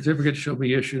 No certificate shall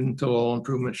be issued until all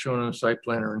improvements shown on the site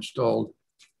plan are installed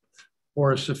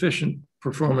or a sufficient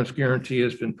performance guarantee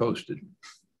has been posted.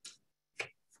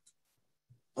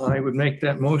 I would make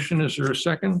that motion. Is there a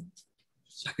second?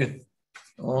 Second.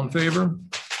 All in favor?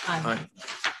 Aye. Aye.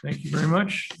 Thank you very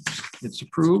much. It's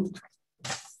approved.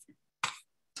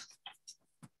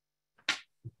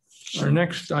 Our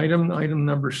next item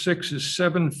number 6, is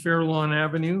 7 Fairlawn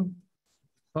Avenue.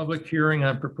 Public hearing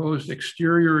on proposed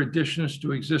exterior additions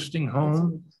to existing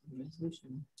home.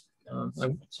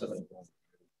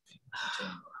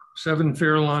 7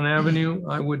 Fairlawn Avenue.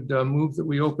 I would move that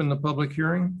we open the public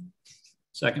hearing.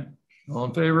 Second. All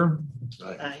in favor?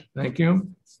 Aye. Thank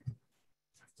you.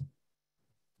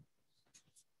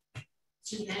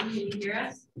 Suzanne, can you hear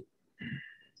us?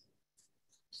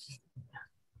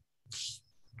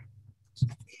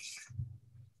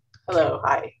 Hello,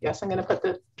 hi. Yes, I'm going to put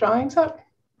the drawings up.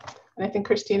 And I think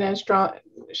Christina is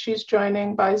she's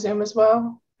joining by Zoom as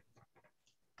well.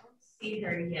 I don't see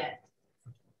her yet.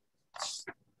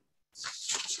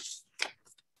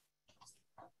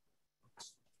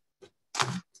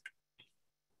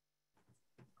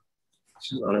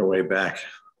 She's on her way back.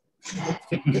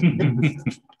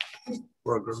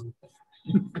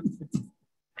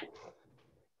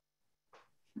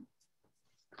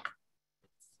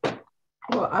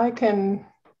 Well, I can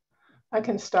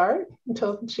start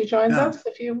until she joins us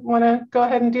if you want to go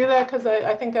ahead and do that, because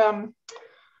I think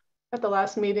at the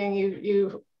last meeting,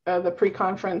 the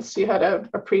pre-conference, you had a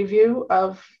preview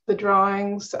of the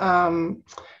drawings,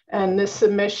 and this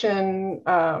submission,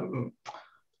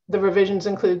 the revisions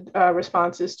include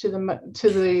responses to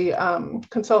the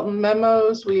consultant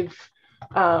memos. We've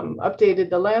updated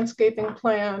the landscaping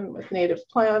plan with native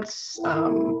plants.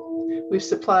 We've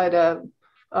supplied an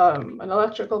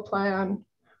electrical plan,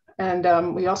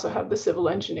 and we also have the civil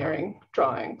engineering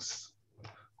drawings.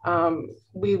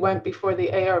 We went before the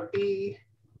ARB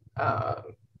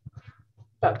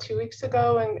about 2 weeks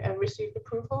ago and received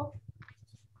approval.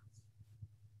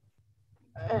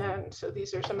 And so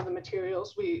these are some of the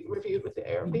materials we reviewed with the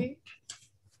ARB.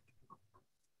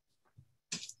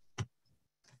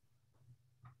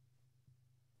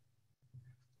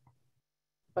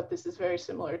 But this is very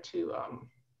similar to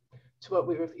what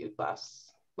we reviewed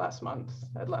last month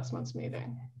at last month's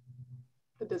meeting.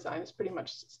 The design has pretty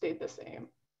much stayed the same.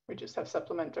 We just have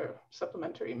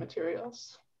supplementary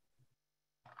materials.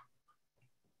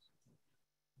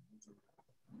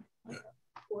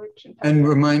 And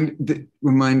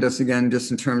remind us again,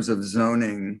 just in terms of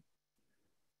zoning.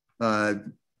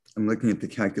 I'm looking at the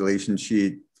calculation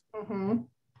sheet. Mm-hmm.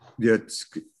 It's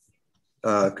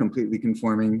completely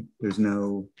conforming. There's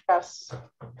no. Yes.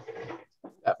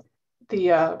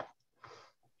 The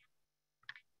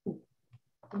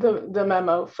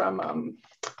memo from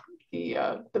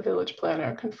the village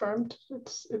planner confirmed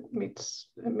it meets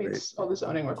all the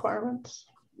zoning requirements.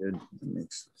 Good. That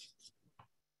makes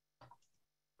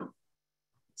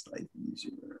life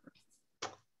easier.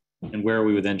 And where are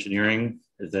we with engineering?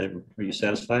 Are you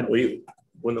satisfied?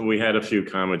 When we had a few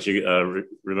comments, you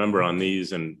remember on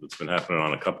these, and it's been happening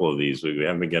on a couple of these, we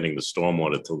haven't been getting the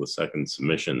stormwater till the second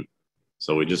submission.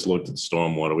 So we just looked at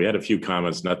stormwater. We had a few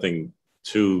comments, nothing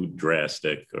too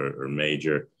drastic or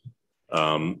major.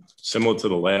 Similar to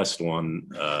the last one,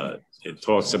 it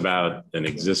talks about an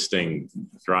existing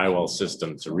drywall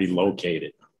system to relocate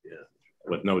it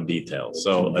with no details.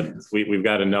 So we've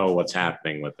got to know what's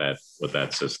happening with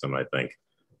that system, I think.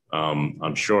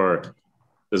 I'm sure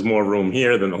there's more room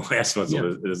here than the last one,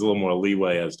 so there's a little more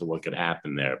leeway as to what could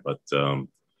happen there. But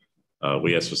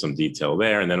we asked for some detail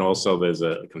there. And then also there's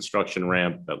a construction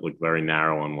ramp that looked very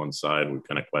narrow on one side. We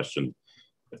kind of questioned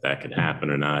if that could happen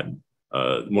or not.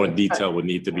 More detail would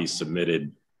need to be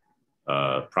submitted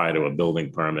prior to a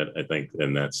building permit. I think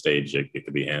in that stage it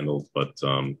could be handled. But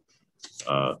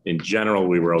in general,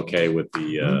 we were okay with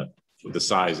the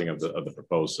sizing of the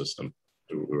proposed system.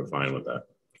 We were fine with that.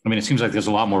 I mean, it seems like there's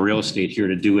a lot more real estate here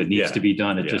to do. It needs to be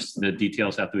done. It just, the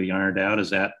details have to be ironed out.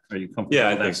 Are you comfortable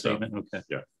with that statement? So. Okay.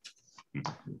 Yeah.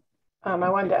 I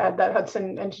wanted to add that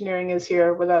Hudson Engineering is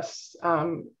here with us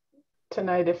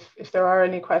tonight. If there are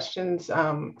any questions,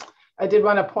 I did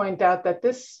want to point out that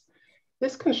this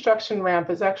construction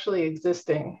ramp is actually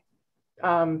existing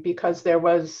because there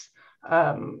was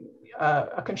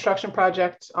a construction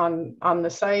project on the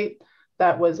site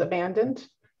that was abandoned.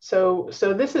 So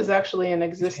this is actually an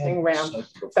existing ramp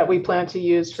that we plan to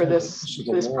use for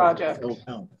this project.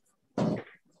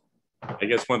 I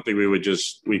guess one thing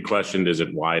we questioned, is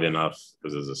it wide enough?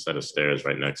 Because there's a set of stairs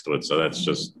right next to it. So that's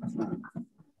just,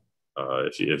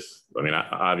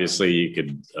 obviously you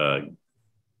could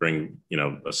bring,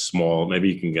 a small, maybe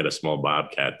you can get a small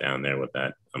Bobcat down there with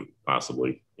that,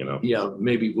 possibly, Yeah,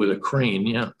 maybe with a crane,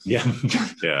 yeah. Yeah,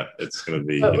 yeah, it's going to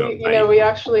be, we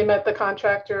actually met the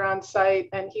contractor on site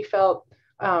and he felt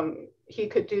he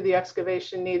could do the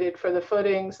excavation needed for the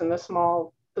footings and the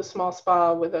small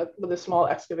spa with a small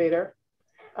excavator.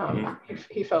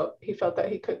 He felt that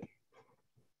he could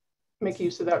make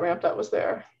use of that ramp that was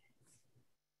there.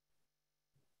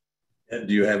 And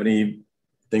do you have anything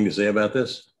to say about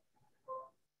this?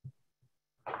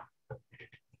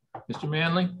 Mr.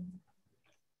 Manley?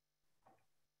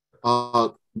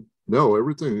 No,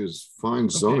 everything is fine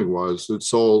zoning wise.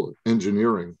 It's all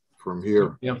engineering from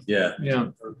here. Yeah.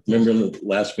 Remember in the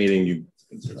last meeting,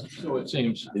 so it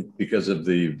seems, because of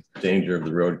the danger of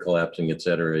the road collapsing, et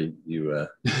cetera, you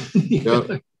yeah,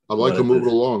 I'd like to move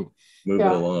it along. It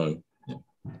along.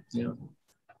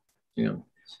 Yeah.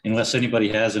 Unless anybody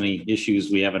has any issues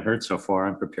we haven't heard so far,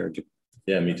 I'm prepared to.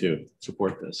 Yeah, me too.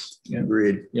 Support this. Yeah.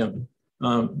 Agreed. Yeah.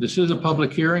 This is a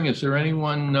public hearing. Is there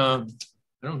anyone?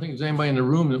 I don't think there's anybody in the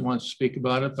room that wants to speak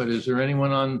about it, but is there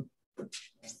anyone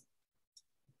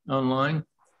online?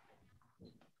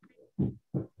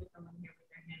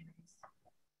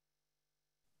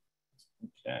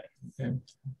 Okay.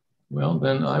 Well,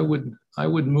 then I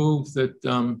would move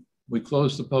that we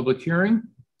close the public hearing.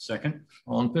 Second.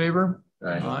 All in favor?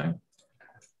 Aye.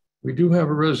 We do have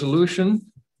a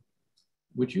resolution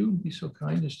would you be so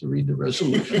kind as to read the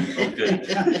resolution? Okay.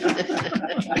 It's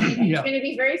going to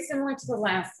be very similar to the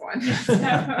last one.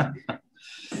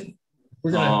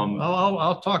 We're gonna,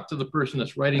 I'll talk to the person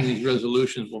that's writing these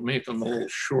resolutions. We'll make them a little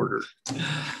shorter.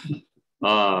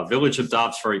 Village of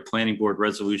Dobbs Ferry Planning Board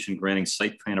resolution granting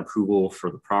site plan approval for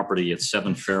the property at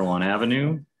 7 Fairlawn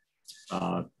Avenue.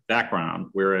 Background,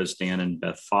 whereas Dan and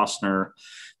Beth Fostner,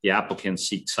 the applicants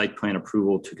seek site plan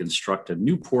approval to construct a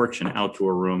new porch, an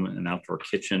outdoor room, an outdoor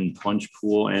kitchen, plunge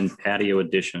pool, and patio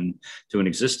addition to an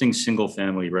existing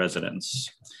single-family residence.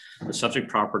 The subject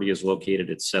property is located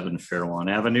at 7 Fairlawn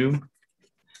Avenue.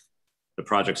 The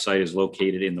project site is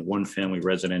located in the one-family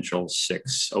residential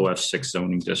OF6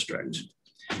 zoning district.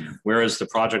 Whereas the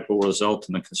project will result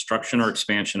in the construction or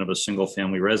expansion of a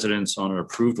single-family residence on an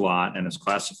approved lot and is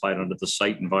classified under the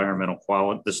State Environmental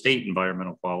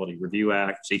Quality Review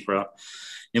Act, SEQRA,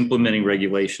 implementing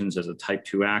regulations as a Type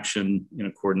 2 action in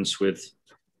accordance with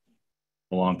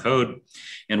the law and code,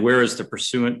 and whereas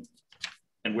pursuant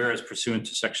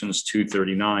to sections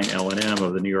 239 L&M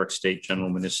of the New York State General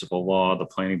Municipal Law, the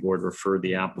Planning Board referred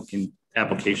the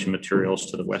application materials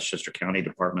to the Westchester County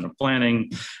Department of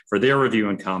Planning for their review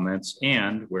and comments.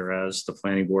 And whereas the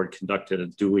Planning Board conducted a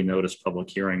duly noticed public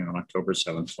hearing on October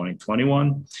 7,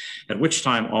 2021, at which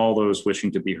time all those wishing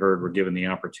to be heard were given the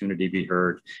opportunity to be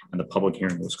heard, and the public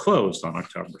hearing was closed on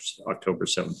October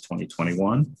 7,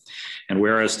 2021. And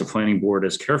whereas the Planning Board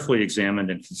has carefully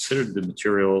examined and considered the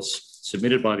materials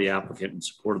submitted by the applicant in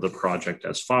support of the project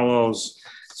as follows.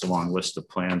 It's a long list of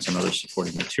plans and other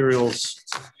supporting materials.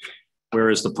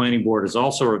 Whereas the Planning Board has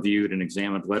also reviewed and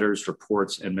examined letters,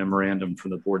 reports, and memorandum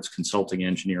from the board's consulting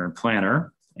engineer and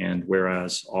planner. And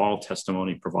whereas all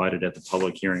testimony provided at the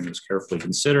public hearing was carefully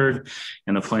considered,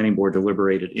 and the Planning Board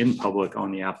deliberated in public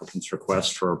on the applicant's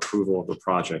request for approval of the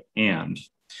project. And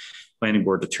Planning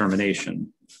Board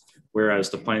determination. Whereas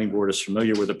the Planning Board is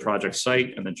familiar with the project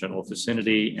site and the general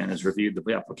vicinity and has reviewed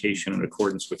the application in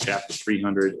accordance with Chapter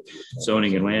 300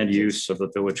 zoning and land use of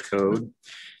the Village Code.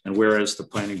 And whereas the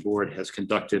Planning Board has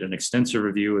conducted an extensive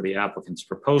review of the applicant's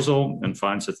proposal and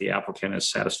finds that the applicant has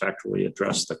satisfactorily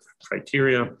addressed the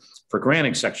criteria for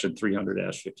granting Section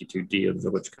 300-52D of the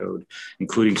Village Code,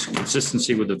 including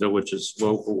consistency with the village's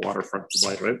local waterfront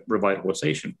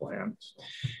revitalization plan.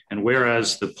 And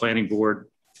whereas the Planning Board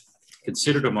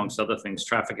considered, amongst other things,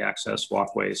 traffic access,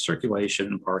 walkways, circulation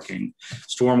and parking,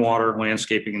 stormwater,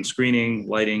 landscaping and screening,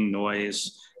 lighting,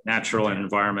 noise, natural and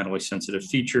environmentally sensitive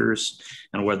features,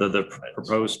 and whether the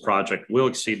proposed project will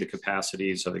exceed the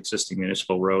capacities of existing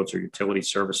municipal roads or utility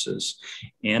services.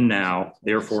 And now,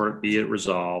 therefore, be it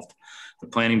resolved, the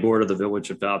Planning Board of the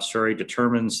Village of Dobbs Ferry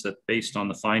determines that based on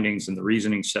the findings and the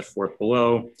reasoning set forth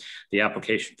below, the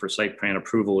application for site plan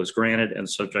approval is granted and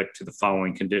subject to the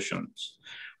following conditions.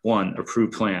 1,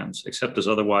 approved plans. Except as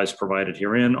otherwise provided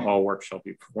herein, all work shall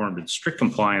be performed in strict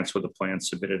compliance with the plans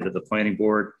submitted to the Planning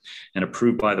Board and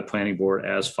approved by the Planning Board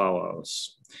as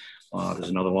follows. There's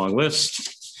another long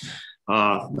list.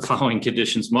 The following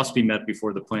conditions must be met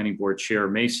before the Planning Board Chair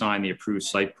may sign the approved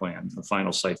site plan, the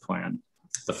final site plan.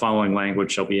 The following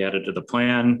language shall be added to the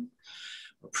plan.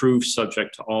 Approved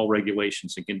subject to all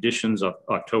regulations and conditions of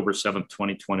October 7th,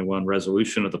 2021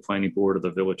 resolution of the Planning Board of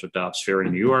the Village of Dobbs Ferry,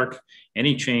 New York.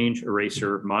 Any change,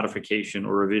 erasure, modification,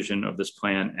 or revision of this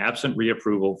plan absent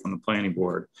reapproval from the Planning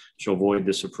Board shall void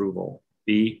this approval.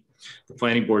 B, the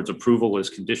Planning Board's approval is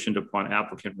conditioned upon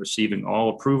applicant receiving all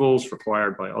approvals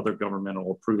required by other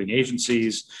governmental approving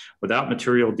agencies without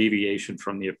material deviation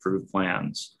from the approved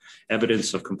plans.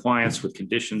 Evidence of compliance with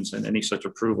conditions and any such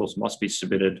approvals must be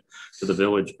submitted to the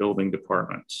village building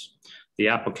departments. The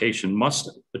application must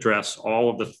address all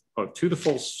of to the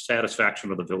full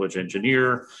satisfaction of the village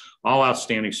engineer, all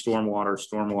outstanding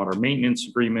stormwater maintenance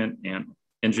agreement, and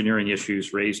engineering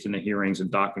issues raised in the hearings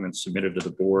and documents submitted to the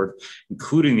board,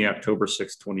 including the October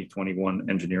 6, 2021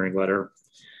 engineering letter.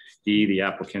 D, the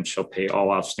applicant shall pay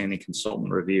all outstanding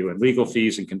consultant review and legal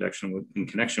fees in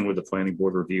connection with the Planning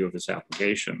Board review of this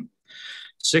application.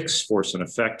 6, force and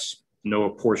effect. No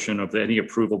portion of any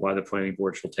approval by the Planning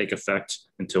Board shall take effect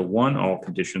until 1, all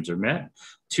conditions are met.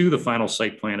 2, the final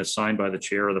site plan is signed by the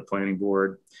chair of the Planning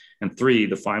Board. And 3,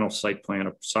 the final site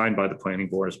plan signed by the Planning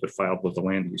Board has been filed with the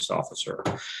land use officer.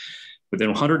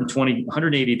 Within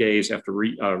 180 days after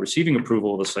receiving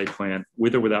approval of the site plan,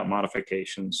 with or without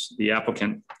modifications, the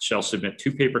applicant shall submit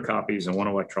 2 paper copies and 1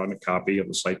 electronic copy of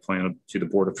the site plan to the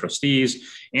Board of Trustees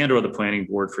and or the Planning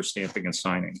Board for stamping and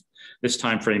signing. This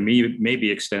time frame may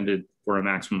be extended for a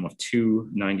maximum of 2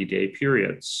 90-day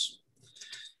periods.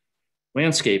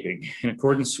 Landscaping. In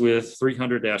accordance with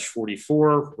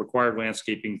 300-44, required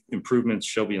landscaping improvements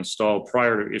shall be installed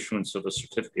prior to issuance of a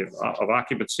certificate of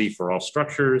occupancy for all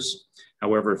structures.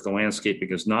 However, if the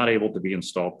landscaping is not able to be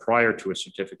installed prior to a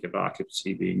certificate of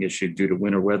occupancy being issued due to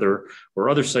winter weather or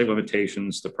other site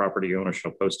limitations, the property owner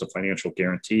shall post a financial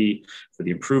guarantee for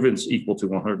the improvements equal to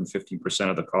 115%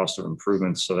 of the cost of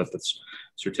improvements so that the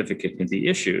certificate can be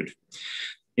issued.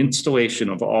 Installation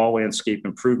of all landscape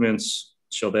improvements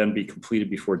shall then be completed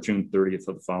before June 30th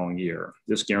of the following year.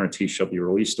 This guarantee shall be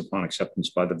released upon acceptance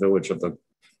by the village of the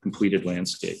completed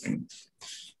landscaping.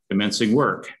 Commencing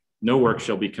work. No work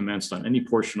shall be commenced on any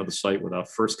portion of the site without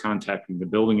first contacting the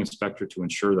building inspector to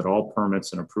ensure that all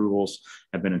permits and approvals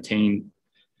have been obtained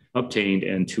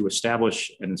and to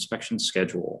establish an inspection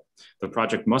schedule. The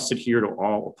project must adhere to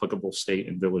all applicable state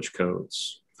and village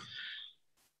codes.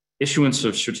 Issuance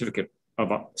of certificate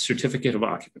of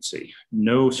occupancy.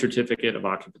 No certificate of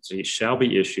occupancy shall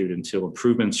be issued until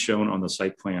improvements shown on the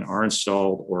site plan are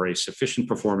installed or a sufficient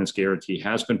performance guarantee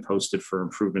has been posted for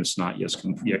improvements not yet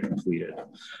completed.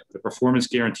 The performance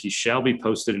guarantee shall be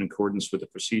posted in accordance with the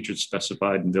procedures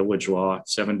specified in Village Law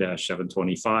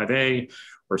 7-725A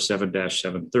or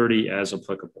 7-730 as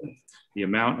applicable. The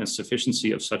amount and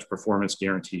sufficiency of such performance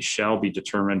guarantees shall be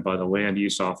determined by the land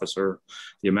use officer.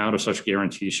 The amount of such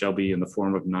guarantees shall be in the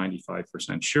form of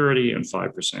 95% surety and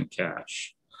 5%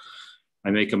 cash.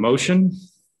 I make a motion.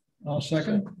 I'll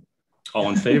second. All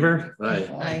in favor? Aye.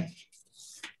 Aye.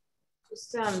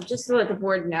 Just to let the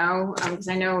board know, because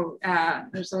I know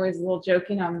there's always a little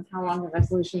joking on how long the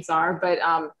resolutions are, but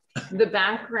the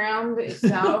background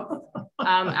itself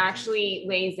actually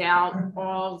lays out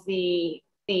all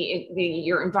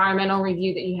your environmental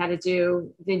review that you had to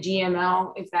do, the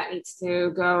GML, if that needs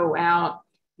to go out,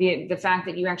 the fact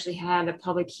that you actually had a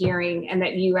public hearing and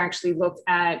that you actually looked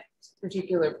at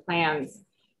particular plans.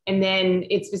 And then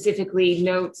it specifically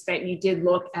notes that you did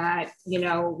look at,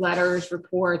 letters,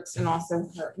 reports, and also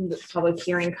public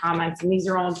hearing comments. And these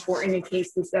are all important in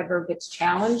case this ever gets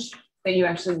challenged, that you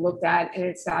actually looked at and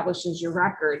it establishes your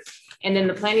record. And then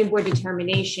the planning board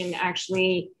determination,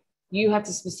 actually, you have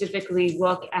to specifically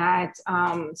look at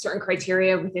certain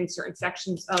criteria within certain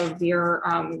sections of your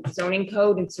zoning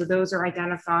code. And so those are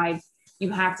identified.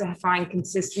 You have to find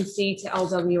consistency to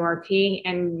LWRP,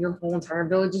 and your whole entire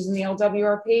village is in the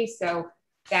LWRP. So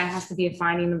that has to be a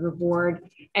finding of the board.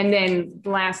 And then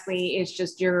lastly, is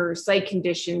just your site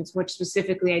conditions, which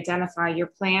specifically identify your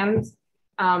plans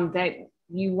that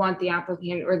you want the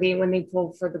applicant or when they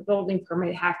pull for the building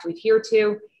permit have to adhere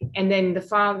to. And then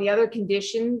the other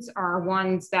conditions are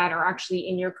ones that are actually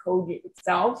in your code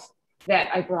itself that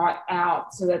I brought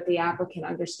out so that the applicant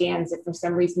understands if for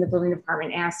some reason the building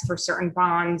department asks for certain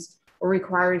bonds or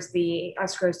requires the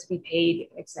escrows to be paid,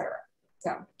 et cetera.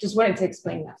 So just wanted to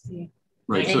explain that to you.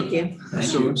 Right. Thank you.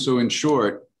 So in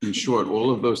short,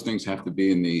 all of those things have to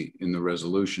be in the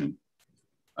resolution.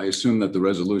 I assume that the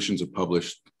resolutions are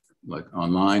published like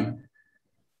online.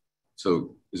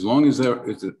 So as long as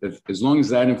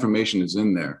that information is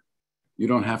in there, you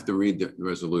don't have to read the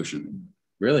resolution.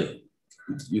 Really?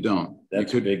 You don't.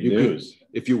 That's big news.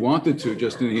 If you wanted to,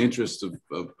 just in the interest of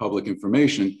public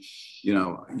information,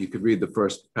 you could read the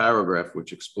first paragraph,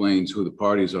 which explains who the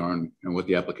parties are and what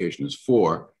the application is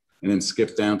for, and then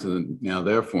skip down to the now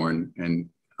therefore, and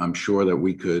I'm sure that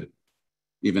we could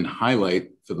even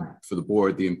highlight for the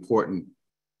board the important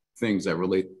things that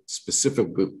relate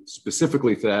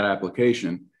specifically to that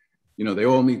application. They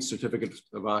all need certificates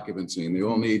of occupancy, and they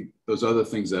all need those other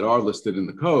things that are listed in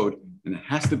the code, and it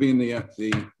has to be in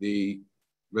the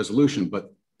resolution,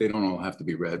 but they don't all have to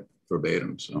be read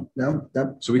verbatim. So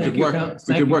we could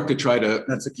work to try to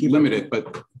limit it,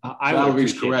 but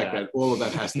Valerie's correct that all of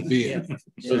that has to be in.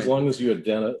 So as long as you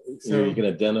you can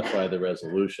identify the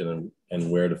resolution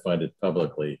and where to find it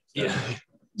publicly. Yeah.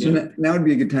 So now would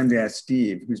be a good time to ask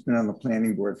Steve, who's been on the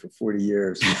planning board for 40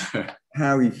 years,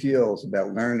 how he feels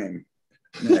about learning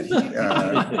that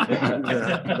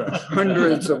the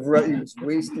hundreds of he's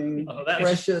wasting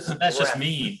precious that's just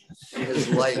me in his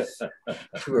life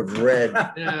to have read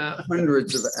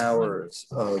hundreds of hours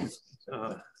of.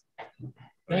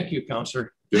 Thank you,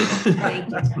 Counselor.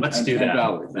 Let's do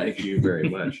that. Thank you very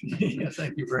much. Yeah,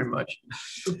 thank you very much.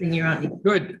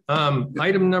 Good.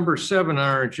 Item number 7 on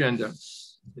our agenda.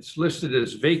 It's listed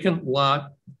as vacant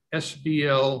lot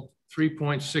SBL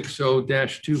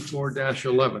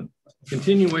 3.60-24-11.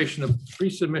 Continuation of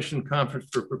pre-submission conference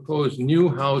for proposed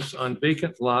new house on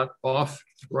vacant lot off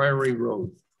Priory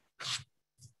Road.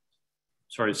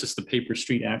 Sorry, is this the Paper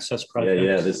Street access project?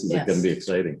 Yeah, this is going to be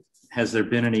exciting. Has there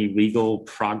been any legal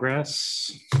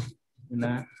progress in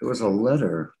that? There was a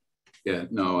letter. Yeah,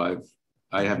 no,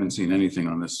 I haven't seen anything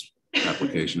on this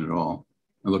application at all.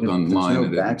 I looked online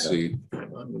and didn't see.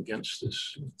 I'm against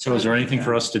this. So is there anything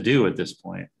for us to do at this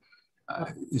point?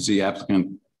 Is the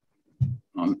applicant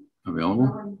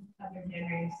available?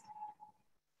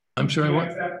 I'm sorry,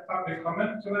 what? Public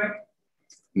comment tonight?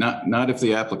 Not if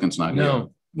the applicant's not here.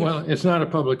 No, well, it's not a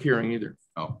public hearing either.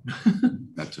 Oh,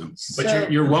 that too.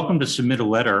 But you're welcome to submit a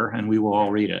letter and we will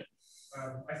all read it.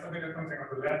 I submitted something on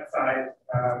the left side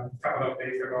a couple of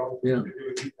days ago.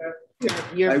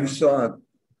 Yeah. I saw it.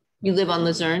 You live on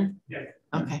Luzerne? Yes.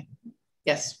 Okay.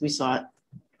 Yes, we saw it.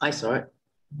 I saw it.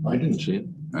 I didn't see it.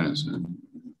 I didn't see it.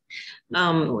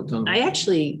 I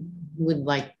actually would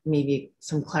like maybe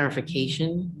some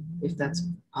clarification, if that's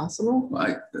possible.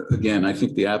 Again, I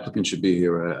think the applicant should be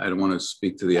here. I don't want to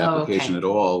speak to the application at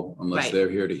all unless they're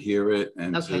here to hear it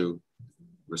and to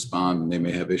respond. They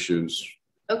may have issues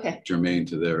germane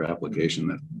to their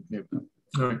application.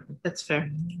 All right. That's fair.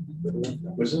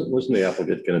 Wasn't the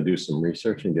applicant going to do some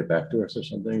research and get back to us or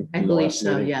something? I believe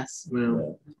so, yes.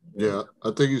 Yeah,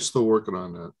 I think he's still working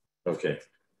on that. Okay.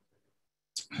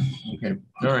 Okay.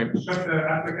 All right. Should the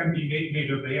applicant be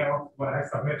made aware of what I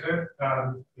submitted?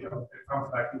 You know, it sounds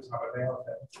like he's not aware of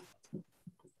that.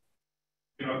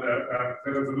 You know,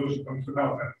 the resolution from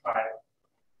 2005.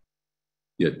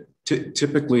 Yeah,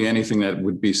 typically anything that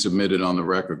would be submitted on the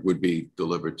record would be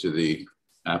delivered to the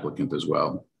applicant as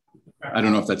well. I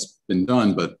don't know if that's been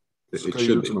done, but it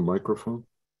should be. On the microphone?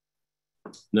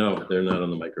 No, they're not on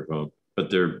the microphone,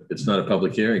 but it's not a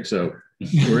public hearing, so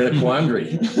we're in a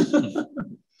quandary.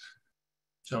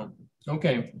 So,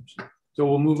 okay, so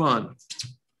we'll move on.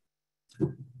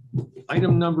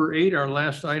 Item number 8, our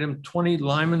last item, 20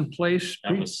 Lyman Place.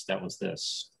 That was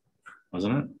this,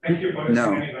 wasn't it? Thank you.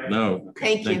 No.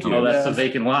 Thank you. Oh, that's the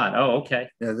vacant lot. Oh, okay.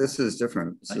 Yeah, this is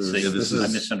different. I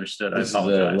misunderstood. I This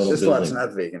apologize. lot's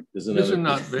not vacant. This is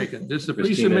not vacant. This is a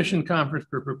pre-submission conference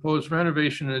for proposed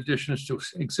renovation and additions to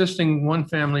existing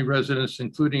one-family residence,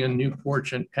 including a new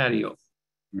porch and patio.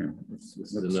 Yeah, This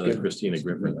is another Christina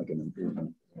Griffin. like an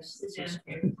improvement.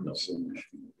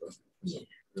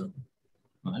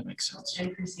 Well, that makes sense.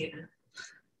 And Christina.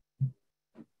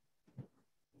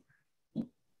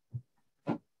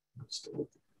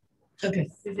 Okay.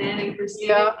 Suzanne and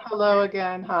Christina. Yeah, hello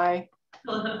again. Hi.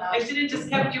 I should have just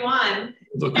kept you on.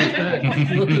 Look who's back.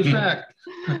 Look who's back.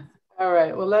 All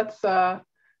right, well, let's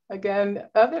again,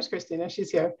 there's Christina,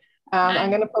 she's here. I'm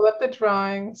going to pull up the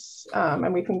drawings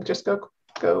and we can just go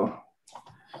through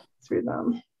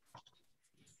them.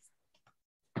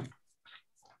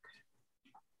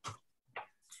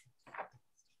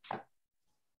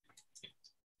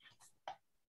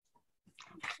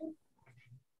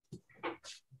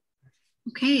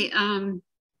 Okay, I'm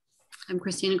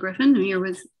Christina Griffin. I'm here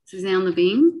with Suzanne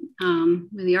Levine,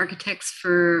 with the architects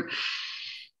for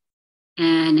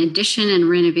an addition and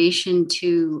renovation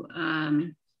to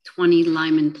 20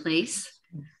 Lyman Place.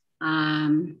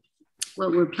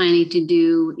 What we're planning to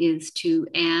do is to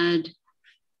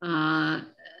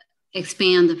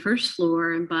expand the first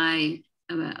floor by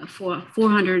about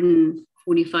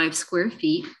 445 square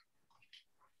feet.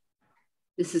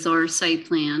 This is our site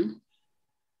plan.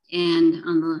 And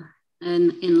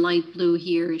in light blue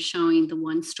here is showing the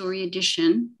one-story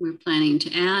addition we're planning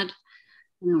to add.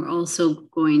 And we're also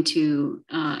going to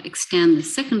extend the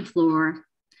second floor,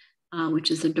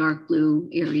 which is a dark blue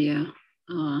area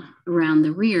around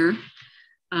the rear.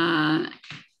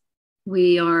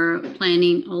 We are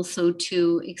planning also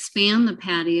to expand the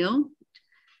patio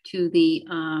to the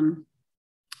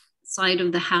side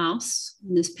of the house.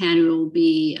 And this patio will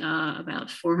be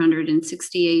about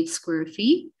 468 square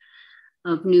feet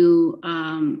of new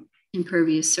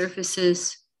impervious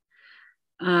surfaces.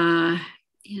 In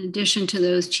addition to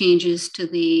those changes to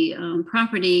the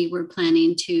property, we're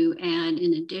planning to add,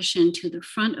 in addition to the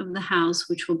front of the house,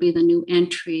 which will be the new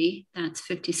entry, that's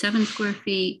 57 square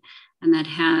feet, and that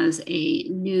has a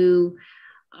new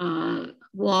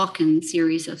walk and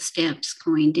series of steps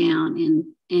going down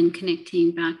and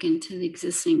connecting back into the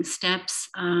existing steps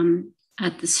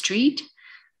at the street.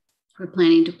 We're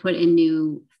planning to put a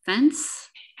new fence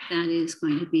that is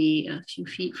going to be a few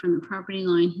feet from the property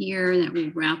line here that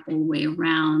will wrap all the way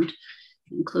around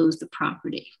and close the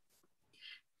property.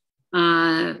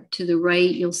 To the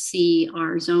right, you'll see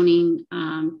our zoning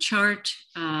chart.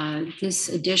 This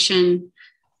addition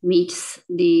meets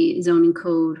the zoning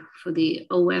code for the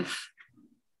OF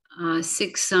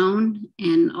 6 zone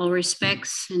in all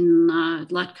respects, in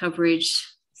lot coverage,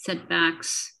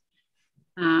 setbacks,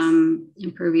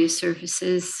 impervious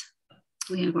surfaces.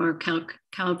 We have our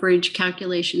coverage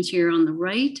calculations here on the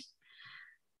right.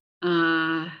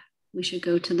 We should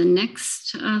go to the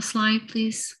next slide,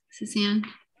 please. Suzanne?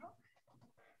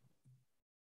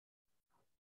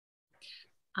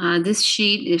 This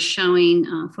sheet is showing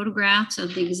photographs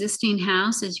of the existing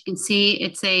house. As you can see,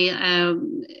 it's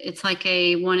like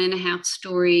a 1.5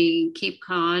 story Cape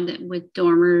Cod with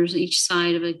dormers each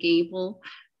side of a gable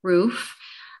roof.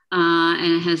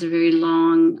 And it has a very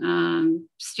long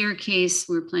staircase.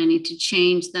 We're planning to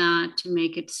change that to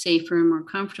make it safer and more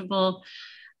comfortable.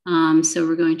 So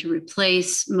we're going to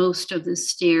replace most of the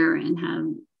stair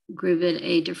and give it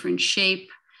a different shape.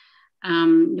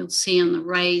 You'll see on the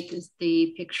right is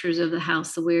the pictures of the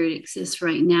house, the way it exists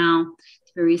right now.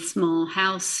 It's a very small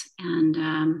house,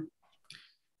 and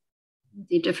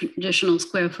the different additional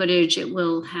square footage, it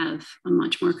will have a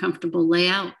much more comfortable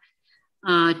layout.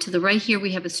 To the right here,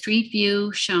 we have a street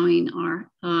view showing our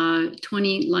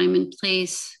 20 Lyman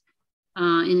Place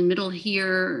in the middle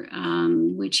here,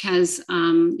 which has,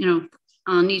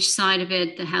 on each side of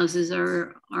it, the houses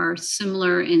are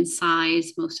similar in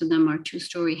size. Most of them are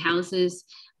 2-story houses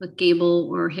with gable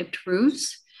or hipped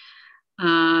roofs.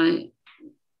 Down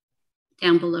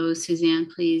below, Suzanne,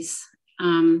 please.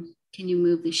 Can you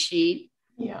move the sheet?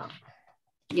 Yeah.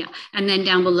 Yeah, and then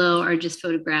down below are just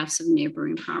photographs of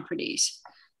neighboring properties,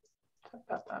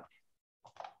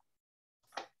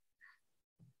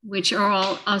 which are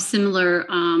all similar,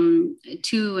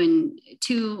 2 and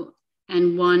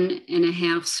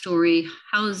 1.5 story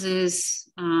houses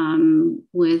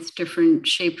with different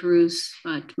shaped roofs,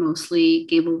 but mostly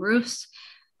gable roofs,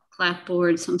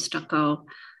 clapboard, some stucco.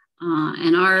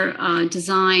 And our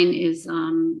design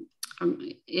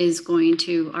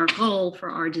our goal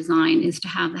for our design is to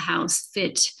have the house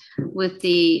fit with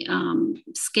the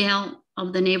scale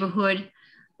of the neighborhood,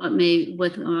 but maybe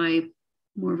with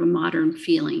more of a modern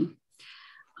feeling.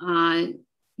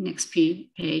 Next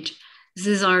page.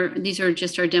 These are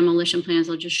just our demolition plans.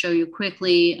 I'll just show you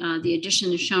quickly. The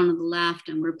addition is shown on the left,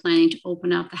 and we're planning to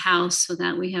open up the house so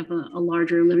that we have a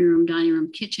larger living room, dining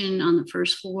room, kitchen on the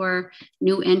first floor,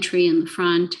 new entry in the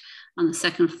front. On the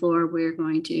second floor, we're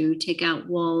going to take out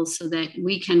walls so that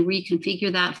we can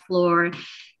reconfigure that floor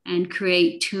and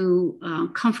create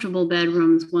 2 comfortable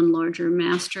bedrooms, 1 larger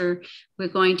master. We're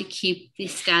going to keep the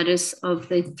status of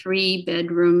the 3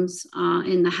 bedrooms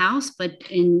in the house, but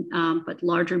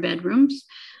larger bedrooms.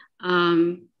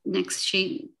 Next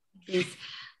sheet is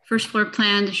first floor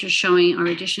plan. This is showing our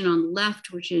addition on the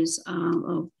left, which is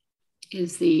the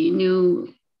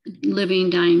new living,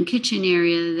 dining, kitchen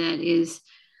area that is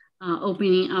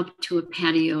opening up to a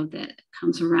patio that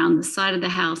comes around the side of the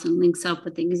house and links up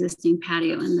with the existing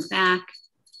patio in the back.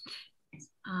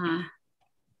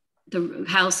 The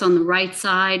house on the right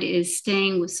side is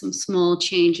staying with some small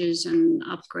changes and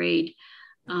upgrade,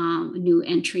 a new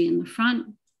entry in the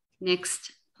front.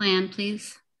 Next plan,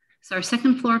 please. So our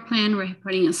second floor plan, we're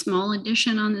putting a small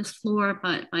addition on this floor,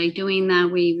 but by doing that,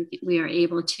 we are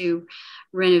able to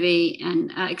renovate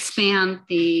and expand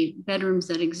the bedrooms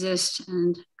that exist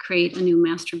and create a new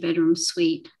master bedroom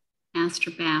suite,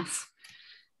 master bath,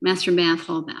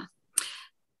 hall bath.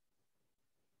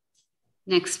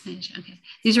 Next page, okay.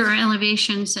 These are our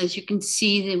elevations. As you can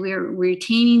see, that we're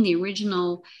retaining the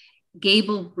original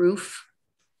gable roof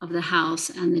of the house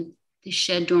and the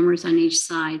shed dormers on each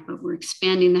side, but we're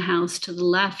expanding the house to the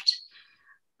left,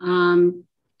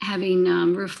 having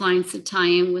roof lines that tie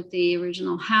in with the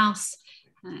original house.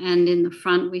 And in the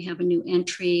front, we have a new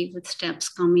entry with steps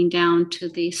coming down to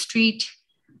the street.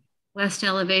 West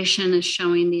elevation is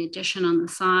showing the addition on the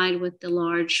side with the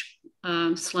large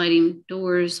sliding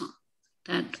doors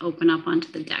that open up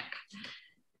onto the deck.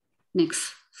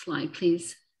 Next slide,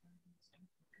 please.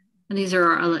 And these are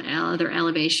our other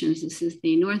elevations. This is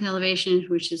the north elevation,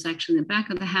 which is actually the back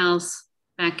of the house,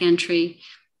 back entry,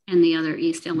 and the other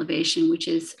east elevation, which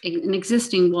is an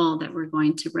existing wall that we're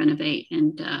going to renovate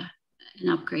and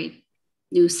upgrade.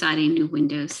 New siding, new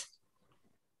windows.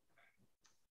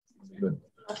 Good.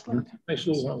 Nice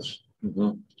little house.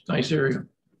 Nice area.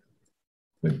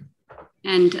 Good.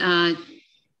 And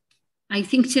I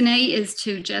think tonight is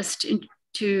to just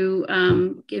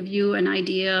give you an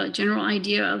idea, general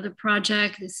idea of the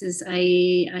project. This is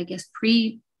I guess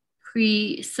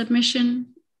pre-submission,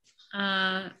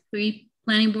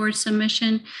 pre-planning board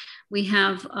submission. We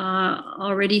have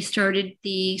already started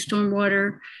the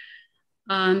stormwater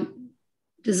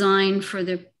design for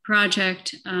the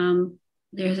project.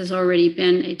 There has already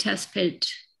been a test pit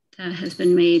that has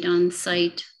been made on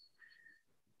site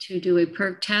to do a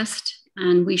perk test.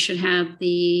 And we should have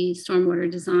the stormwater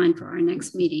design for our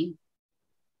next meeting.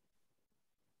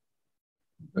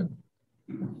 Good.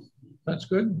 That's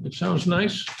good. It sounds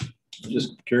nice. I'm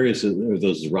just curious, are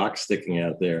those rocks sticking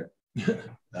out there?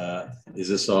 Is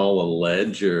this all a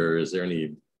ledge, or is there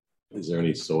any Is there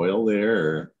any soil there?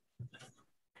 Or,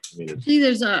 I mean, see,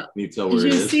 there's a, can you tell as where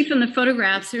you it is? see from the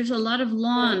photographs, there's a lot of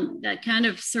lawn that kind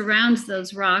of surrounds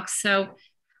those rocks. So,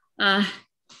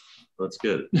 that's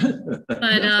good.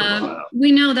 but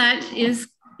we know that is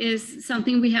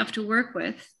something we have to work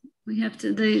with. We have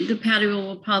to, the patio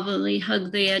will probably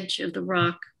hug the edge of the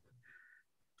rock.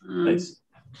 Nice.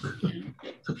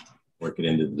 Work it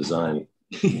into the design.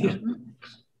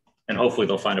 And hopefully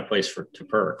they'll find a place to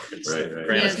perk. Right.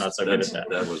 Granite's not so good at that.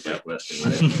 That was my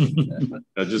question,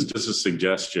 right? Just a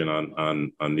suggestion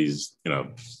on these,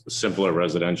 simpler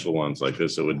residential ones like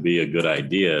this. It would be a good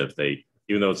idea if they,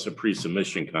 even though it's a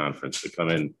pre-submission conference, to come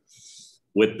in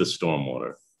with the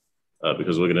stormwater.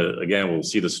 Because we'll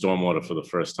see the stormwater for the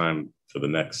first time for the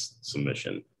next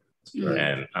submission. Right.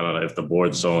 And I don't know if the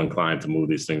board's so inclined to move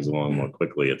these things along more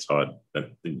quickly, it's hard.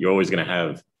 You're always going to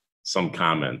have some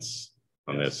comments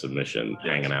on their submission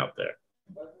hanging out there.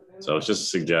 So it's just a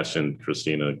suggestion.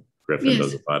 Christina Griffin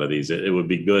does a lot of these. It would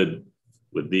be good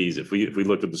with these. If we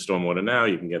look at the stormwater now,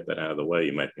 you can get that out of the way.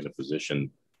 You might be in a position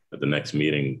at the next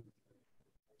meeting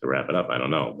to wrap it up. I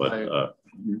don't know, but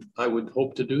I would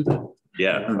hope to do that.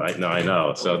 Yeah, right. No, I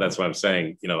know. So that's what I'm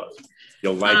saying.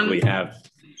 You'll likely have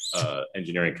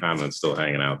engineering comments still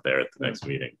hanging out there at the next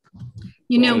meeting.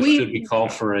 Should we call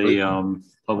for a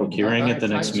public hearing at the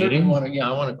next meeting?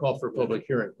 I want to call for a public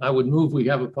hearing. I would move we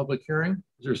have a public hearing.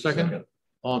 Is there a second?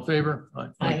 All in favor? Aye.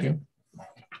 Thank you.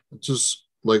 I'd just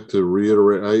like to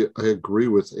reiterate, I agree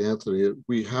with Anthony.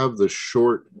 We have the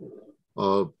short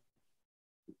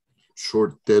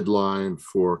deadline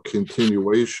for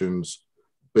continuations,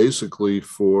 basically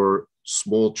for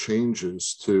small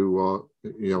changes to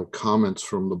comments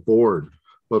from the board.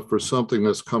 But for something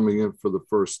that's coming in for the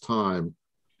first time,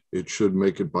 it should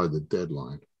make it by the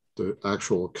deadline, the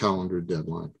actual calendar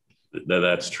deadline.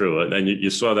 That's true. And you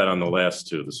saw that on the last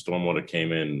two. The stormwater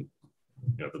came in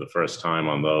for the first time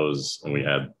on those, and we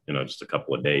had just a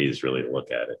couple of days really to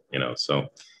look at it. So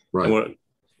right.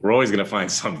 We're always going to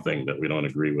find something that we don't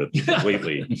agree with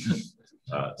completely.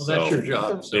 Well, that's your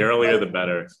job. The earlier the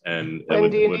better, and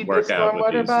when do you need the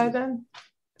stormwater by then?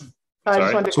 I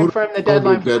just want to confirm the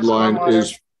deadline.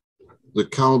 Is the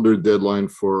calendar deadline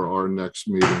for our next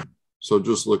meeting. So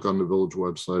just look on the village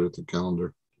website at the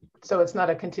calendar. So it's not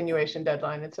a continuation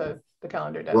deadline; it's the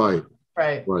calendar deadline.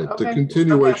 Right. Right. Okay. The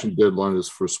continuation deadline is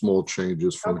for small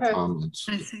changes from comments.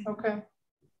 I see. Okay.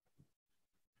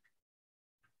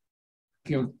 Thank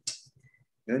you.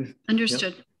 Good.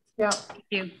 Understood. Yeah. Thank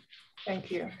you.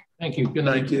 Thank you. Thank you. Good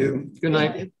night. Thank you. Good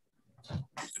night.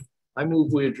 I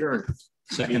move we adjourn.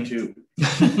 Second.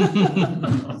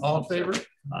 All in favor?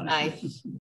 Aye.